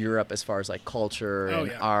Europe as far as like culture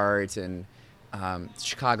and art, and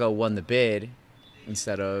Chicago won the bid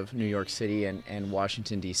instead of New York City and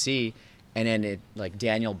Washington, D.C., and then it like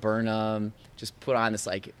Daniel Burnham just put on this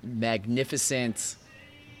like magnificent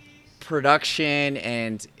production,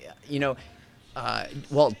 and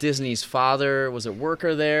Walt Disney's father was a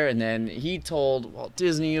worker there, and then he told Walt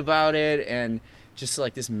Disney about it, and just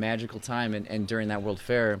like this magical time and during that World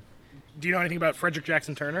Fair. Do you know anything about Frederick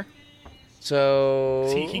Jackson Turner? So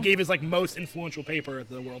he gave his like most influential paper at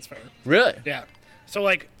the World's Fair. Really? Yeah. So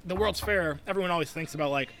like the World's Fair, everyone always thinks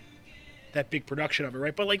about like that big production of it,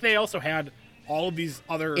 right? But like they also had all of these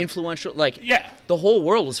other influential, like the whole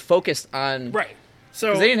world was focused on right.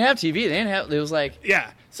 So they didn't have TV, they didn't have. It was like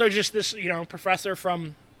So just this professor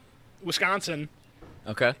from Wisconsin,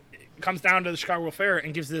 comes down to the Chicago World Fair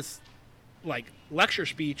and gives this like lecture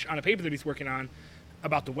speech on a paper that he's working on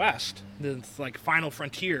about the West. This like final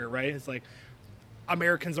frontier, right? It's like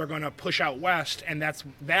Americans are going to push out West, and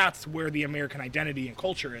that's where the American identity and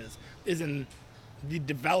culture is in the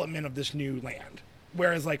development of this new land.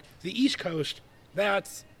 Whereas like the East Coast,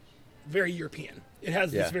 that's very European. It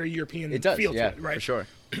has this very European feel to it, right? For sure.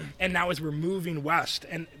 And now as we're moving west,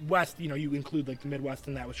 and west, you include like the Midwest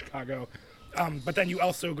and that with Chicago, but then you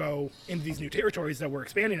also go into these new territories that we're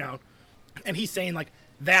expanding out. And he's saying, like,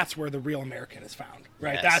 that's where the real American is found,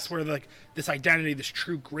 right? Yes. That's where, like, this identity, this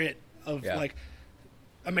true grit of, Yeah. like,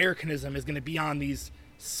 Americanism is going to be on these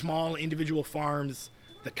small individual farms,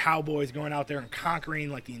 the cowboys going out there and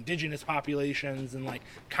conquering, like, the indigenous populations and, like,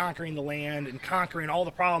 conquering the land and conquering all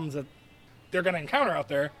the problems that they're going to encounter out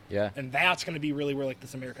there. Yeah. And that's going to be really where, like,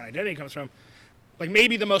 this American identity comes from. Like,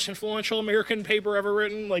 maybe the most influential American paper ever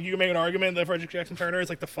written. Like, you can make an argument that Frederick Jackson Turner is,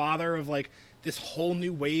 like, the father of, like, this whole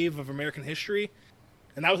new wave of American history.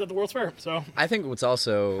 And that was at the World's Fair, so. I think what's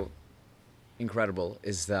also incredible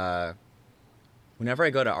is whenever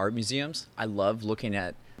I go to art museums, I love looking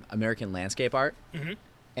at American landscape art. Mm-hmm.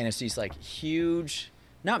 And it's these, like, huge,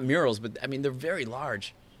 not murals, but, I mean, they're very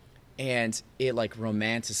large. And it, like,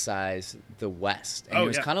 romanticized the West. And it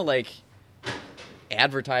was kind of like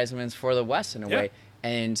advertisements for the West in a way.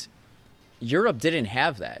 And Europe didn't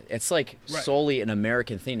have that. It's, like, solely an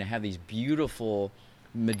American thing to have these beautiful,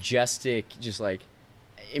 majestic, just, like,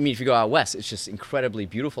 I mean, if you go out west, it's just incredibly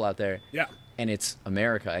beautiful out there. Yeah. And it's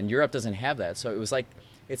America. And Europe doesn't have that. So it was like,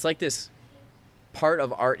 it's like this part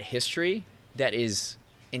of art history that is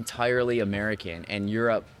entirely American, and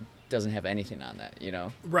Europe doesn't have anything on that, you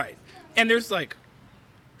know? Right. And there's, like,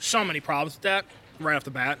 so many problems with that right off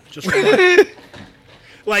the bat. Just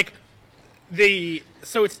like,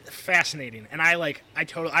 so it's fascinating. And I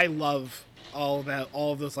love all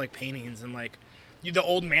of those, like, paintings and, like, the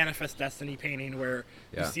old Manifest Destiny painting where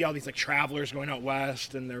you see all these, like, travelers going out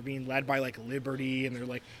west and they're being led by, like, liberty and they're,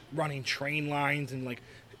 like, running train lines and, like,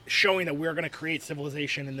 showing that we're going to create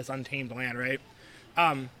civilization in this untamed land, right?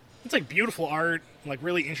 It's, like, beautiful art, like,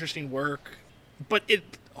 really interesting work, but it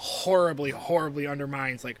horribly, horribly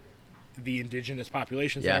undermines, like, the indigenous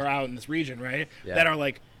populations that are out in this region, right? That are,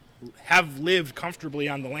 like, have lived comfortably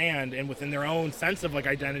on the land and within their own sense of, like,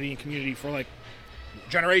 identity and community for, like,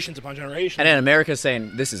 generations upon generations. And then America's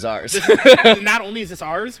saying, this is ours. Not only is this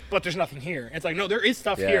ours, but there's nothing here. It's like, no, there is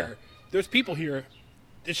stuff here. There's people here.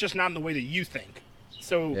 It's just not in the way that you think.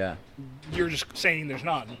 So you're just saying there's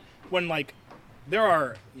none. When, like, there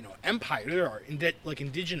are, you know, there are like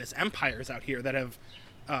indigenous empires out here that have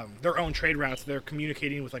their own trade routes. They're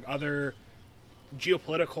communicating with, like, other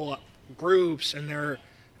geopolitical groups, and they're,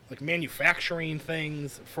 like, manufacturing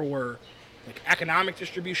things for, like, economic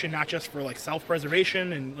distribution, not just for, like,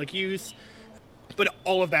 self-preservation and, like, use. But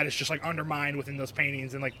all of that is just, like, undermined within those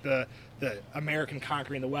paintings and, like, the American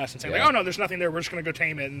conquering the West and saying, like, oh, no, there's nothing there. We're just going to go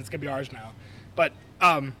tame it and it's going to be ours now. But,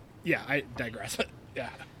 I digress.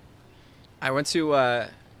 I went to,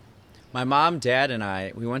 my mom, dad, and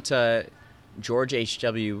I, we went to George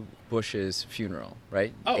H.W. Bush's funeral,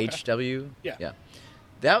 right? Oh, okay. H.W.? Yeah.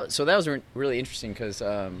 That was really interesting because,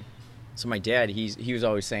 so my dad, he was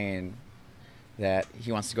always saying that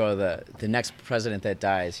he wants to go to the next president that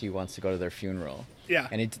dies, he wants to go to their funeral. Yeah.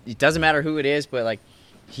 And it doesn't matter who it is, but, like,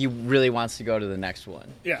 he really wants to go to the next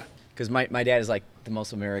one. Yeah. Because my dad is, like, the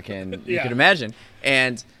most American you could imagine.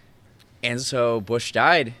 And so Bush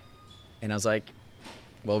died, and I was like,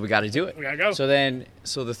 well, we got to do it. We got to go.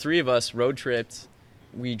 So the three of us road tripped.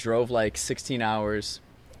 We drove, like, 16 hours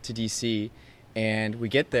to D.C., and we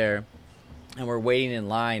get there, and we're waiting in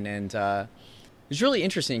line, and it was really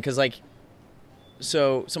interesting because, like,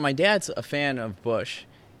 so my dad's a fan of Bush,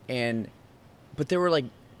 but there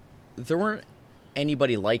weren't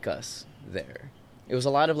anybody like us there. It was a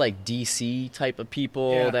lot of, like, DC type of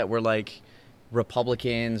people that were, like,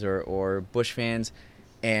 Republicans or Bush fans,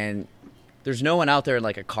 and there's no one out there in,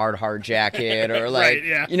 like, a Carhartt jacket or, like,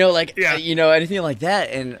 you know, like, you know, anything like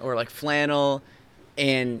that, or, like, flannel,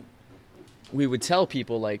 and we would tell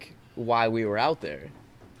people, like, why we were out there,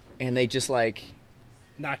 and they just, like,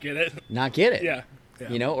 not get it. Yeah.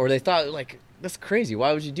 You know, or they thought, like, that's crazy.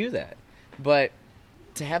 Why would you do that? But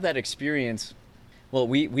to have that experience, well,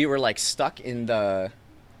 we were, like, stuck in the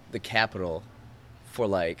Capitol for,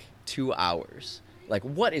 like, 2 hours. Like,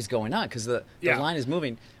 what is going on? Because the line is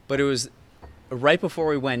moving. But it was right before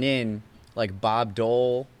we went in, like, Bob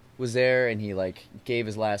Dole was there, and he, like, gave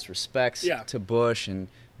his last respects to Bush, and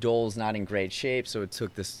Dole's not in great shape, so it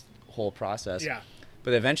took this whole process. Yeah.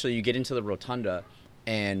 But eventually you get into the rotunda,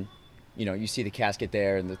 and, you know, you see the casket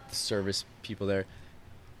there and the service people there.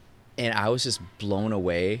 And I was just blown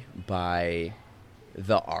away by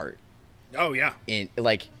the art. Oh, yeah. And,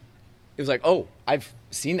 like, it was like, oh, I've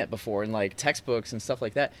seen that before in, like, textbooks and stuff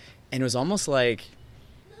like that. And it was almost, like,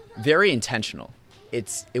 very intentional.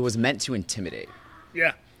 It was meant to intimidate.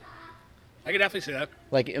 Yeah. I could definitely see that.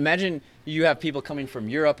 Like, imagine you have people coming from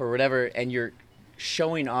Europe or whatever, and you're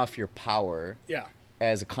showing off your power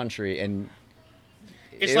as a country, and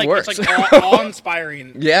it's it like works. It's like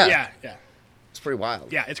awe-inspiring. Yeah. Yeah. It's pretty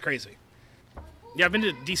wild. Yeah, it's crazy. Yeah, I've been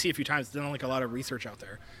to DC a few times, done like a lot of research out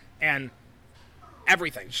there. And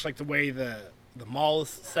everything, just like the way the mall is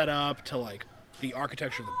set up, to like the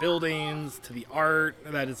architecture of the buildings, to the art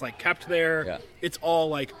that is like kept there. Yeah. It's all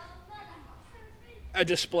like a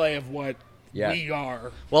display of what Yeah. we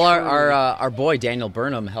are. Well, our boy Daniel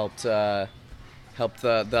Burnham helped the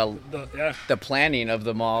planning of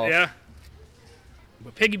the mall. Yeah.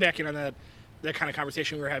 But piggybacking on that kind of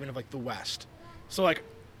conversation we were having of like the West. So like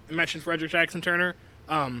I mentioned Frederick Jackson Turner,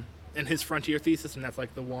 and his frontier thesis, and that's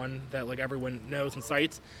like the one that like everyone knows and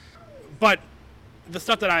cites. But the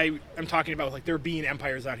stuff that I am talking about, like there being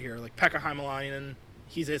empires out here, like Pekka Hamalainen,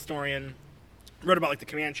 he's a historian, wrote about like the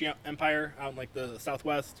Comanche Empire out in like the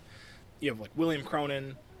Southwest. You have like William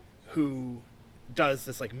Cronin, who does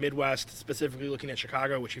this like Midwest, specifically looking at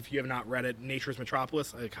Chicago, which if you have not read it, Nature's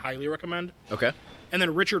Metropolis, I like, highly recommend. Okay. And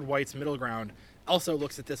then Richard White's Middle Ground also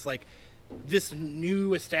looks at this like this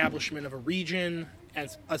new establishment of a region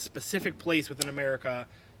and a specific place within America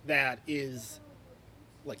that is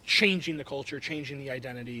like changing the culture, changing the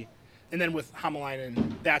identity. And then with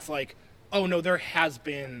Hamalainen, that's like, oh no, there has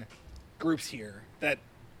been groups here that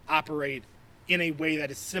operate in a way that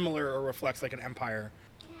is similar or reflects like an empire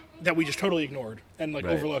that we just totally ignored and like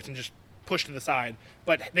overlooked and just pushed to the side.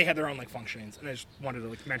 But they had their own like functionings, and I just wanted to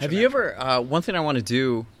like mention. Have you ever? One thing I want to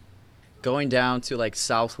do, going down to like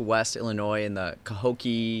Southwest Illinois in the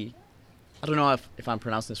Cahokia. I don't know if I'm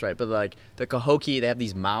pronouncing this right, but like the Cahokia, they have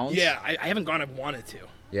these mounds. Yeah, I haven't gone. I've wanted to.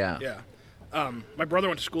 Yeah. Yeah. My brother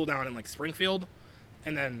went to school down in like Springfield,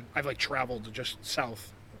 and then I've like traveled just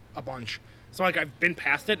south a bunch. So like I've been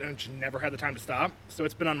past it and just never had the time to stop. So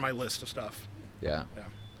it's been on my list of stuff. Yeah. Yeah.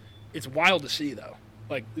 It's wild to see though.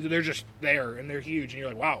 Like they're just there and they're huge, and you're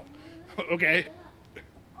like, wow, okay.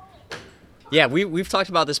 Yeah, we've talked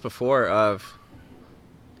about this before of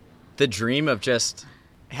the dream of just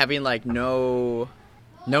having like no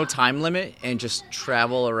time limit and just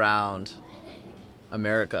travel around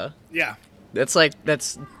America. Yeah. That's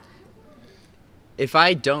if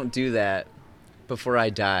I don't do that before I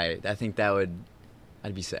die, I think I'd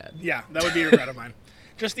be sad. Yeah, that would be a regret of mine.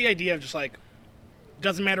 Just the idea of just like,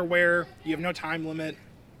 doesn't matter where, you have no time limit,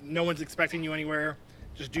 no one's expecting you anywhere,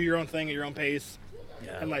 just do your own thing at your own pace.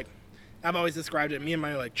 Yeah. And like, I've always described it, me and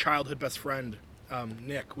my like childhood best friend,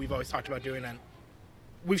 Nick, we've always talked about doing that.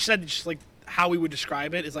 We've said just like how we would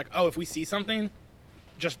describe it is like, oh, if we see something,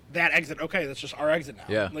 just that exit, okay, that's just our exit now.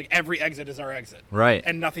 Yeah. Like every exit is our exit. Right.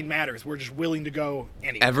 And nothing matters. We're just willing to go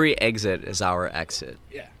anywhere. Every exit is our exit.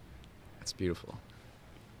 Yeah. That's beautiful.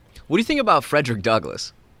 What do you think about Frederick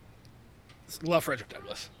Douglass? Love Frederick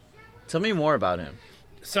Douglass. Tell me more about him.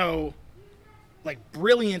 So, like,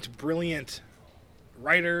 brilliant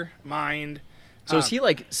writer, mind. So is he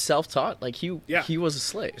like self-taught? Like he was a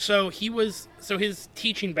slave. So his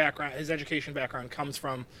teaching background, his education background comes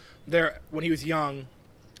from there. When he was young,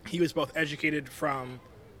 he was both educated from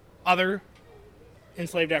other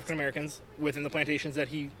enslaved African Americans within the plantations that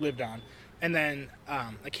he lived on, and then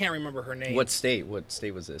I can't remember her name. What state? What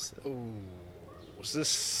state was this? Ooh, was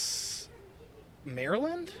this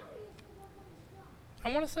Maryland?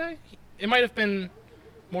 I want to say it might have been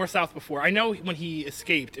more south before. I know when he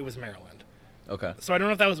escaped, it was Maryland. Okay. So I don't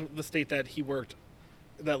know if that was the state that he worked,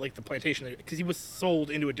 that like the plantation, because he was sold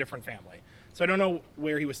into a different family. So I don't know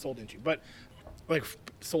where he was sold into, but like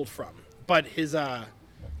sold from. But his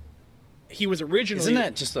he was originally. Isn't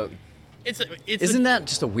that just a? Isn't that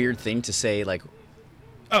just a weird thing to say? Like.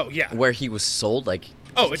 Oh yeah. Where he was sold, like.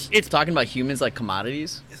 Oh, it's talking about humans like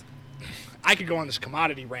commodities. I could go on this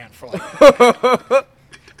commodity rant for like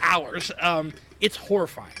hours. It's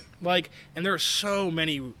horrifying. Like, and there are so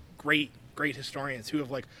many great historians who have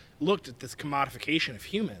like looked at this commodification of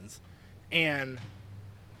humans, and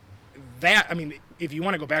that, I mean, if you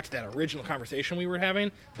want to go back to that original conversation we were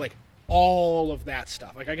having, like all of that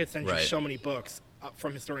stuff, like I could send you so many books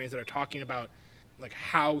from historians that are talking about like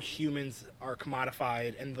how humans are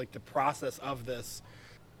commodified and like the process of this.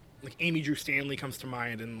 Like Amy Drew Stanley comes to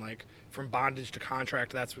mind, and like From Bondage to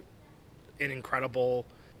Contract, that's an incredible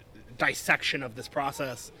dissection of this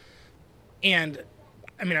process. And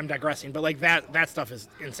I mean, I'm digressing, but like that stuff is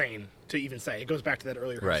insane to even say. It goes back to that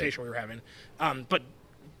earlier conversation we were having. But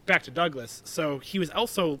back to Douglass. So he was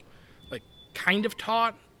also like kind of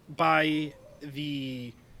taught by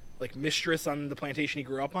the like mistress on the plantation he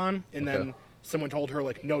grew up on, and then someone told her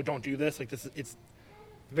like, no, don't do this. Like it's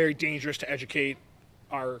very dangerous to educate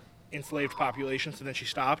our enslaved population. So then she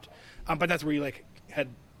stopped. But that's where he like had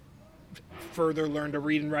further learned to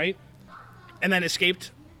read and write, and then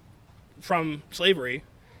escaped from slavery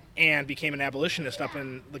and became an abolitionist up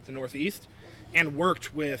in like the Northeast, and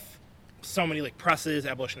worked with so many like presses,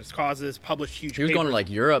 abolitionist causes, published huge. He was going to like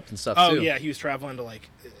Europe and stuff Oh too. yeah, he was traveling to like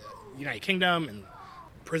United Kingdom and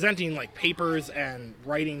presenting like papers and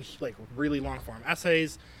writing like really long form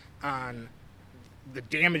essays on the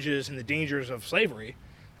damages and the dangers of slavery.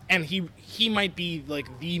 And he might be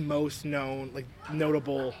like the most known, like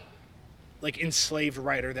notable, like enslaved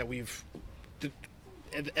writer that we've,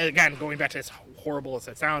 again, going back to as horrible as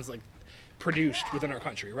it sounds, like produced within our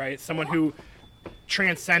country, right? Someone who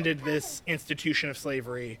transcended this institution of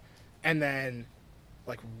slavery and then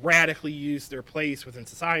like radically used their place within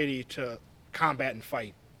society to combat and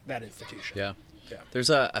fight that institution. Yeah. Yeah. There's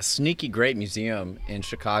a sneaky great museum in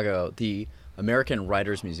Chicago, the American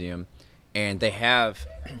Writers Museum, and they have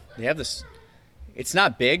this. It's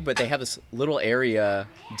not big, but they have this little area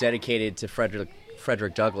dedicated to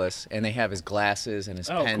Frederick Douglass, and they have his glasses and his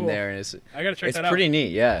pen cool. there, and I gotta check that out. It's pretty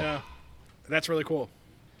neat, yeah. Yeah, that's really cool.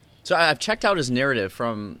 So I've checked out his narrative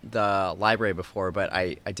from the library before, but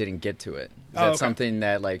I didn't get to it. Is that something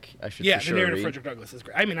that like I should for sure the narrative read? of Frederick Douglass is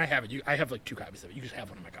great. I mean, I have it. I have like 2 copies of it. You just have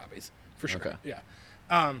one of my copies for sure. Okay.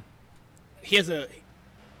 Yeah. He has a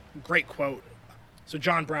great quote. So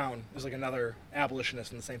John Brown is like another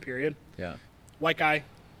abolitionist in the same period. Yeah. White guy,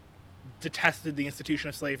 detested the institution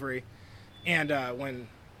of slavery, and when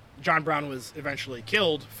John Brown was eventually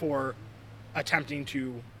killed for attempting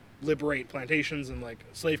to liberate plantations and like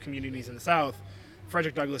slave communities in the South,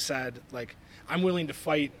 Frederick Douglass said, like, I'm willing to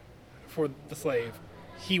fight for the slave.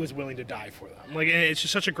 He was willing to die for them. Like, it's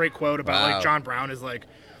just such a great quote about like John Brown is like.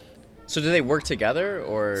 So do they work together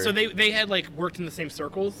or? So they had like worked in the same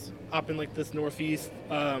circles up in like this Northeast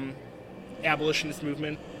abolitionist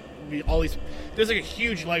movement. There's like a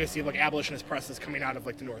huge legacy of like abolitionist presses coming out of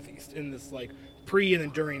like the Northeast in this like pre and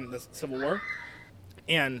then during the Civil War.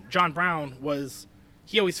 And John Brown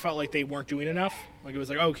he always felt like they weren't doing enough. Like it was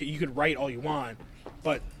like, okay, you could write all you want,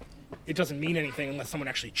 but it doesn't mean anything unless someone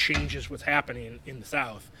actually changes what's happening in the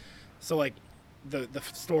South. So like the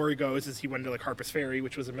story goes is he went to like Harper's Ferry,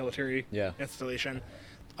 which was a military installation,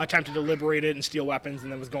 attempted to liberate it and steal weapons,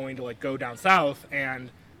 and then was going to like go down south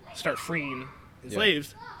and start freeing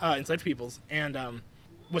enslaved peoples, and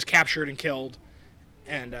was captured and killed.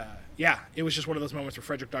 And it was just one of those moments where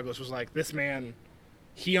Frederick Douglass was like, this man,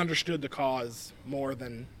 he understood the cause more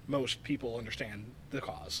than most people understand the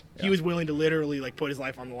cause. Yeah. He was willing to literally like put his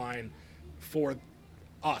life on the line for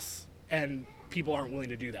us, and people aren't willing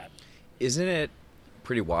to do that. Isn't it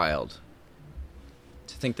pretty wild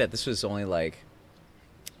to think that this was only like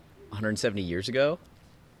 170 years ago?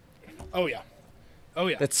 Oh yeah.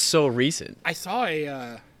 That's so recent. I saw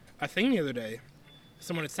a thing the other day.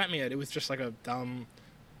 Someone had sent me it. It was just like a dumb.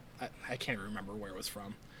 I can't remember where it was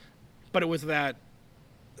from, but it was that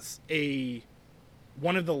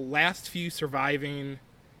one of the last few surviving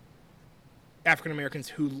African Americans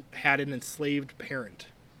who had an enslaved parent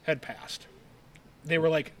had passed. They were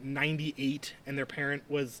like 98 and their parent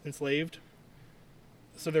was enslaved.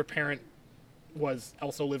 So their parent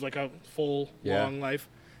also lived like a full, long life.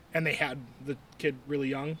 And they had the kid really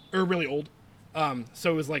young, or really old.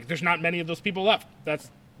 So it was like, there's not many of those people left.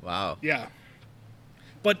 Wow. Yeah.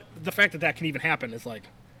 But the fact that can even happen is like,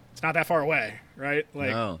 it's not that far away, right? Like,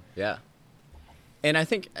 no, yeah. And I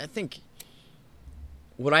think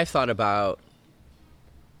what I've thought about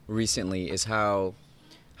recently is how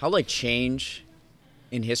like change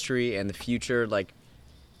in history and the future, like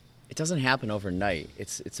it doesn't happen overnight.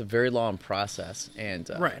 It's a very long process, and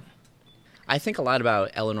right. I think a lot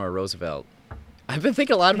about Eleanor Roosevelt. I've been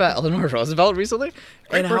thinking a lot about Eleanor Roosevelt recently,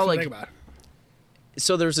 and how like.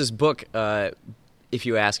 So there's this book, If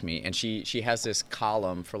You Ask Me, and she has this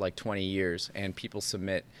column for like 20 years, and people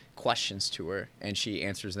submit questions to her, and she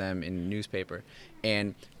answers them in the newspaper.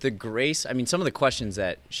 And some of the questions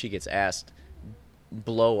that she gets asked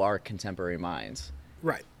blow our contemporary minds.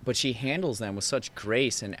 Right. But she handles them with such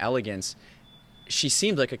grace and elegance. She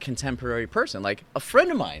seemed like a contemporary person, like a friend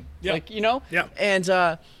of mine. Yeah. Like, you know? Yeah.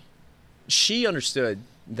 And she understood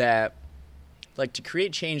that, like, to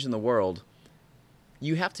create change in the world,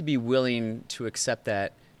 you have to be willing to accept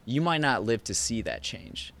that you might not live to see that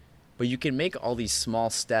change, but you can make all these small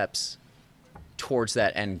steps towards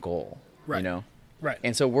that end goal, right. You know? Right.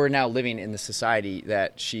 And so we're now living in the society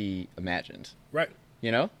that she imagined. Right.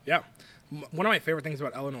 You know? Yeah. One of my favorite things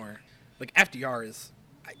about Eleanor, like FDR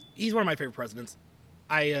he's one of my favorite presidents.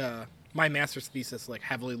 My master's thesis like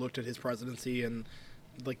heavily looked at his presidency and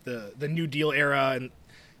like the New Deal era and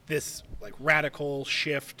this like radical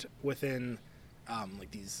shift within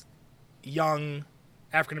like these young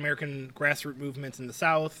African American grassroots movements in the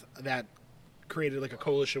South that created like a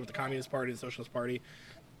coalition with the Communist Party and the Socialist Party,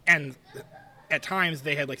 and at times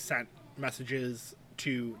they had like sent messages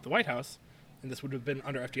to the White House, and this would have been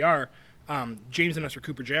under FDR, James and Esther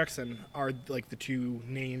Cooper Jackson are like the two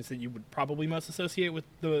names that you would probably most associate with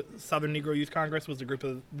the Southern Negro Youth Congress, was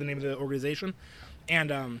the name of the organization.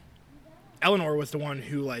 And Eleanor was the one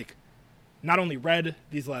who like not only read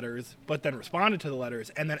these letters, but then responded to the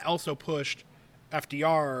letters, and then also pushed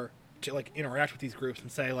FDR to like interact with these groups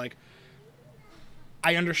and say like,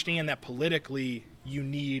 I understand that politically you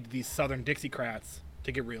need these Southern Dixiecrats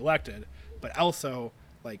to get reelected, but also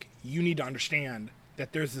like you need to understand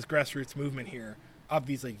that there's this grassroots movement here of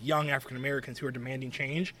these like young African Americans who are demanding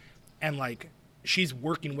change, and like she's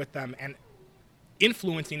working with them and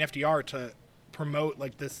influencing FDR to promote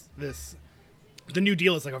like this the New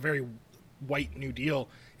Deal is like a very white New Deal,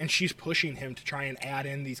 and she's pushing him to try and add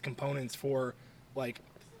in these components for like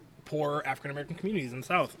poor African American communities in the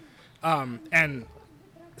South. And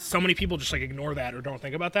so many people just like ignore that or don't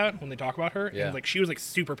think about that when they talk about her. Yeah. And like she was like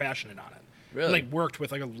super passionate on it. Really? Like worked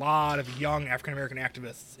with like a lot of young African American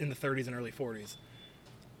activists in the 30s and early 40s.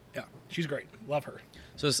 Yeah, she's great. Love her.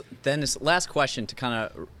 So then this last question to kind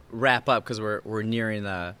of wrap up, because we're nearing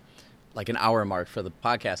like an hour mark for the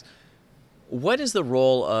podcast. What is the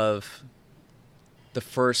role of the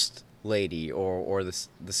first lady or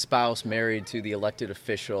the spouse married to the elected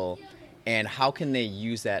official, and how can they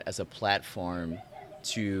use that as a platform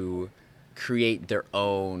to create their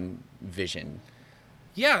own vision?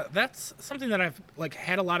 Yeah, that's something that I've like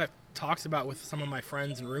had a lot of talks about with some of my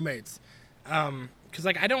friends and roommates. Because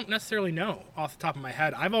like I don't necessarily know off the top of my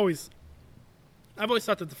head. I've always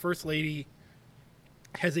thought that the first lady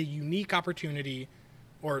has a unique opportunity,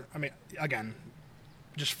 or I mean, again,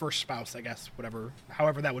 just first spouse, I guess,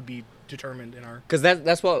 however that would be determined in our. Because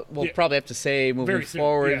that's what we'll probably have to say moving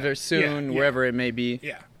forward very soon, wherever it may be.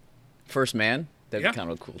 Yeah. First man. That'd be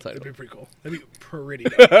kind of a cool title. That'd be pretty cool. That'd be pretty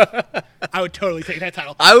dope. I would totally take that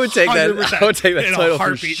title. I would take that. I would take that title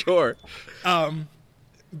for sure.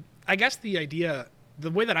 I guess the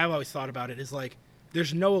way that I've always thought about it is like,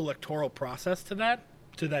 there's no electoral process to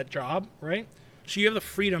that job, right? So you have the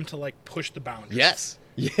freedom to like push the boundaries. Yes.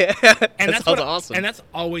 Yeah. And that sounds awesome. And that's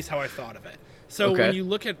always how I thought of it. So when you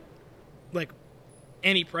look at like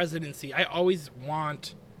any presidency, I always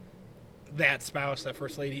want that spouse, that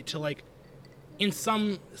first lady, to like, in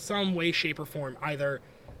some way, shape, or form, either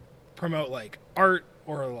promote like art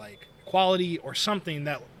or like quality or something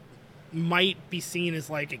that might be seen as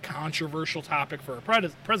like a controversial topic for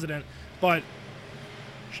a president, but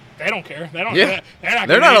they don't care. They don't. Yeah.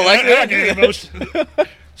 They're not elected. They're not getting the most,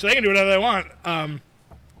 so they can do whatever they want.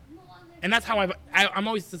 And that's how I'm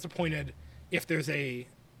always disappointed if there's a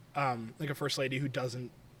like a first lady who doesn't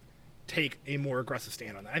take a more aggressive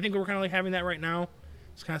stand on that. I think we're kind of like having that right now.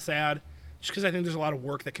 It's kind of sad. Just because I think there's a lot of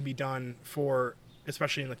work that can be done for,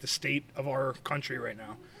 especially in like the state of our country right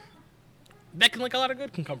now, that can like a lot of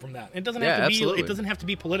good can come from that. It doesn't have to be. It doesn't have to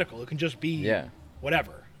be political. It can just be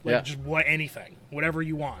whatever, like just anything, whatever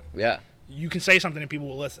you want. Yeah, you can say something and people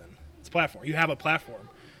will listen. It's a platform. You have a platform,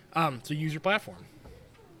 so use your platform.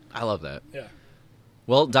 I love that. Yeah.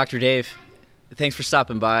 Well, Dr. Dave, thanks for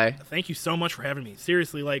stopping by. Thank you so much for having me.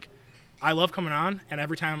 Seriously, like I love coming on, and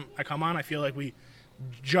every time I come on, I feel like we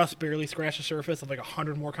just barely scratched the surface of like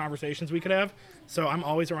 100 more conversations we could have. So I'm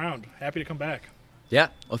always around. Happy to come back. Yeah.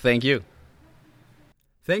 Well, thank you.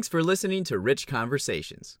 Thanks for listening to Rich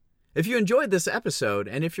Conversations. If you enjoyed this episode,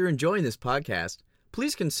 and if you're enjoying this podcast,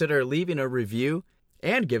 please consider leaving a review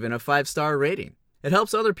and giving a 5-star rating. It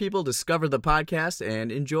helps other people discover the podcast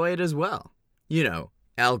and enjoy it as well. You know,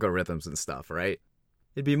 algorithms and stuff, right?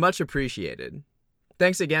 It'd be much appreciated.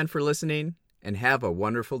 Thanks again for listening, and have a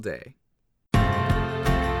wonderful day.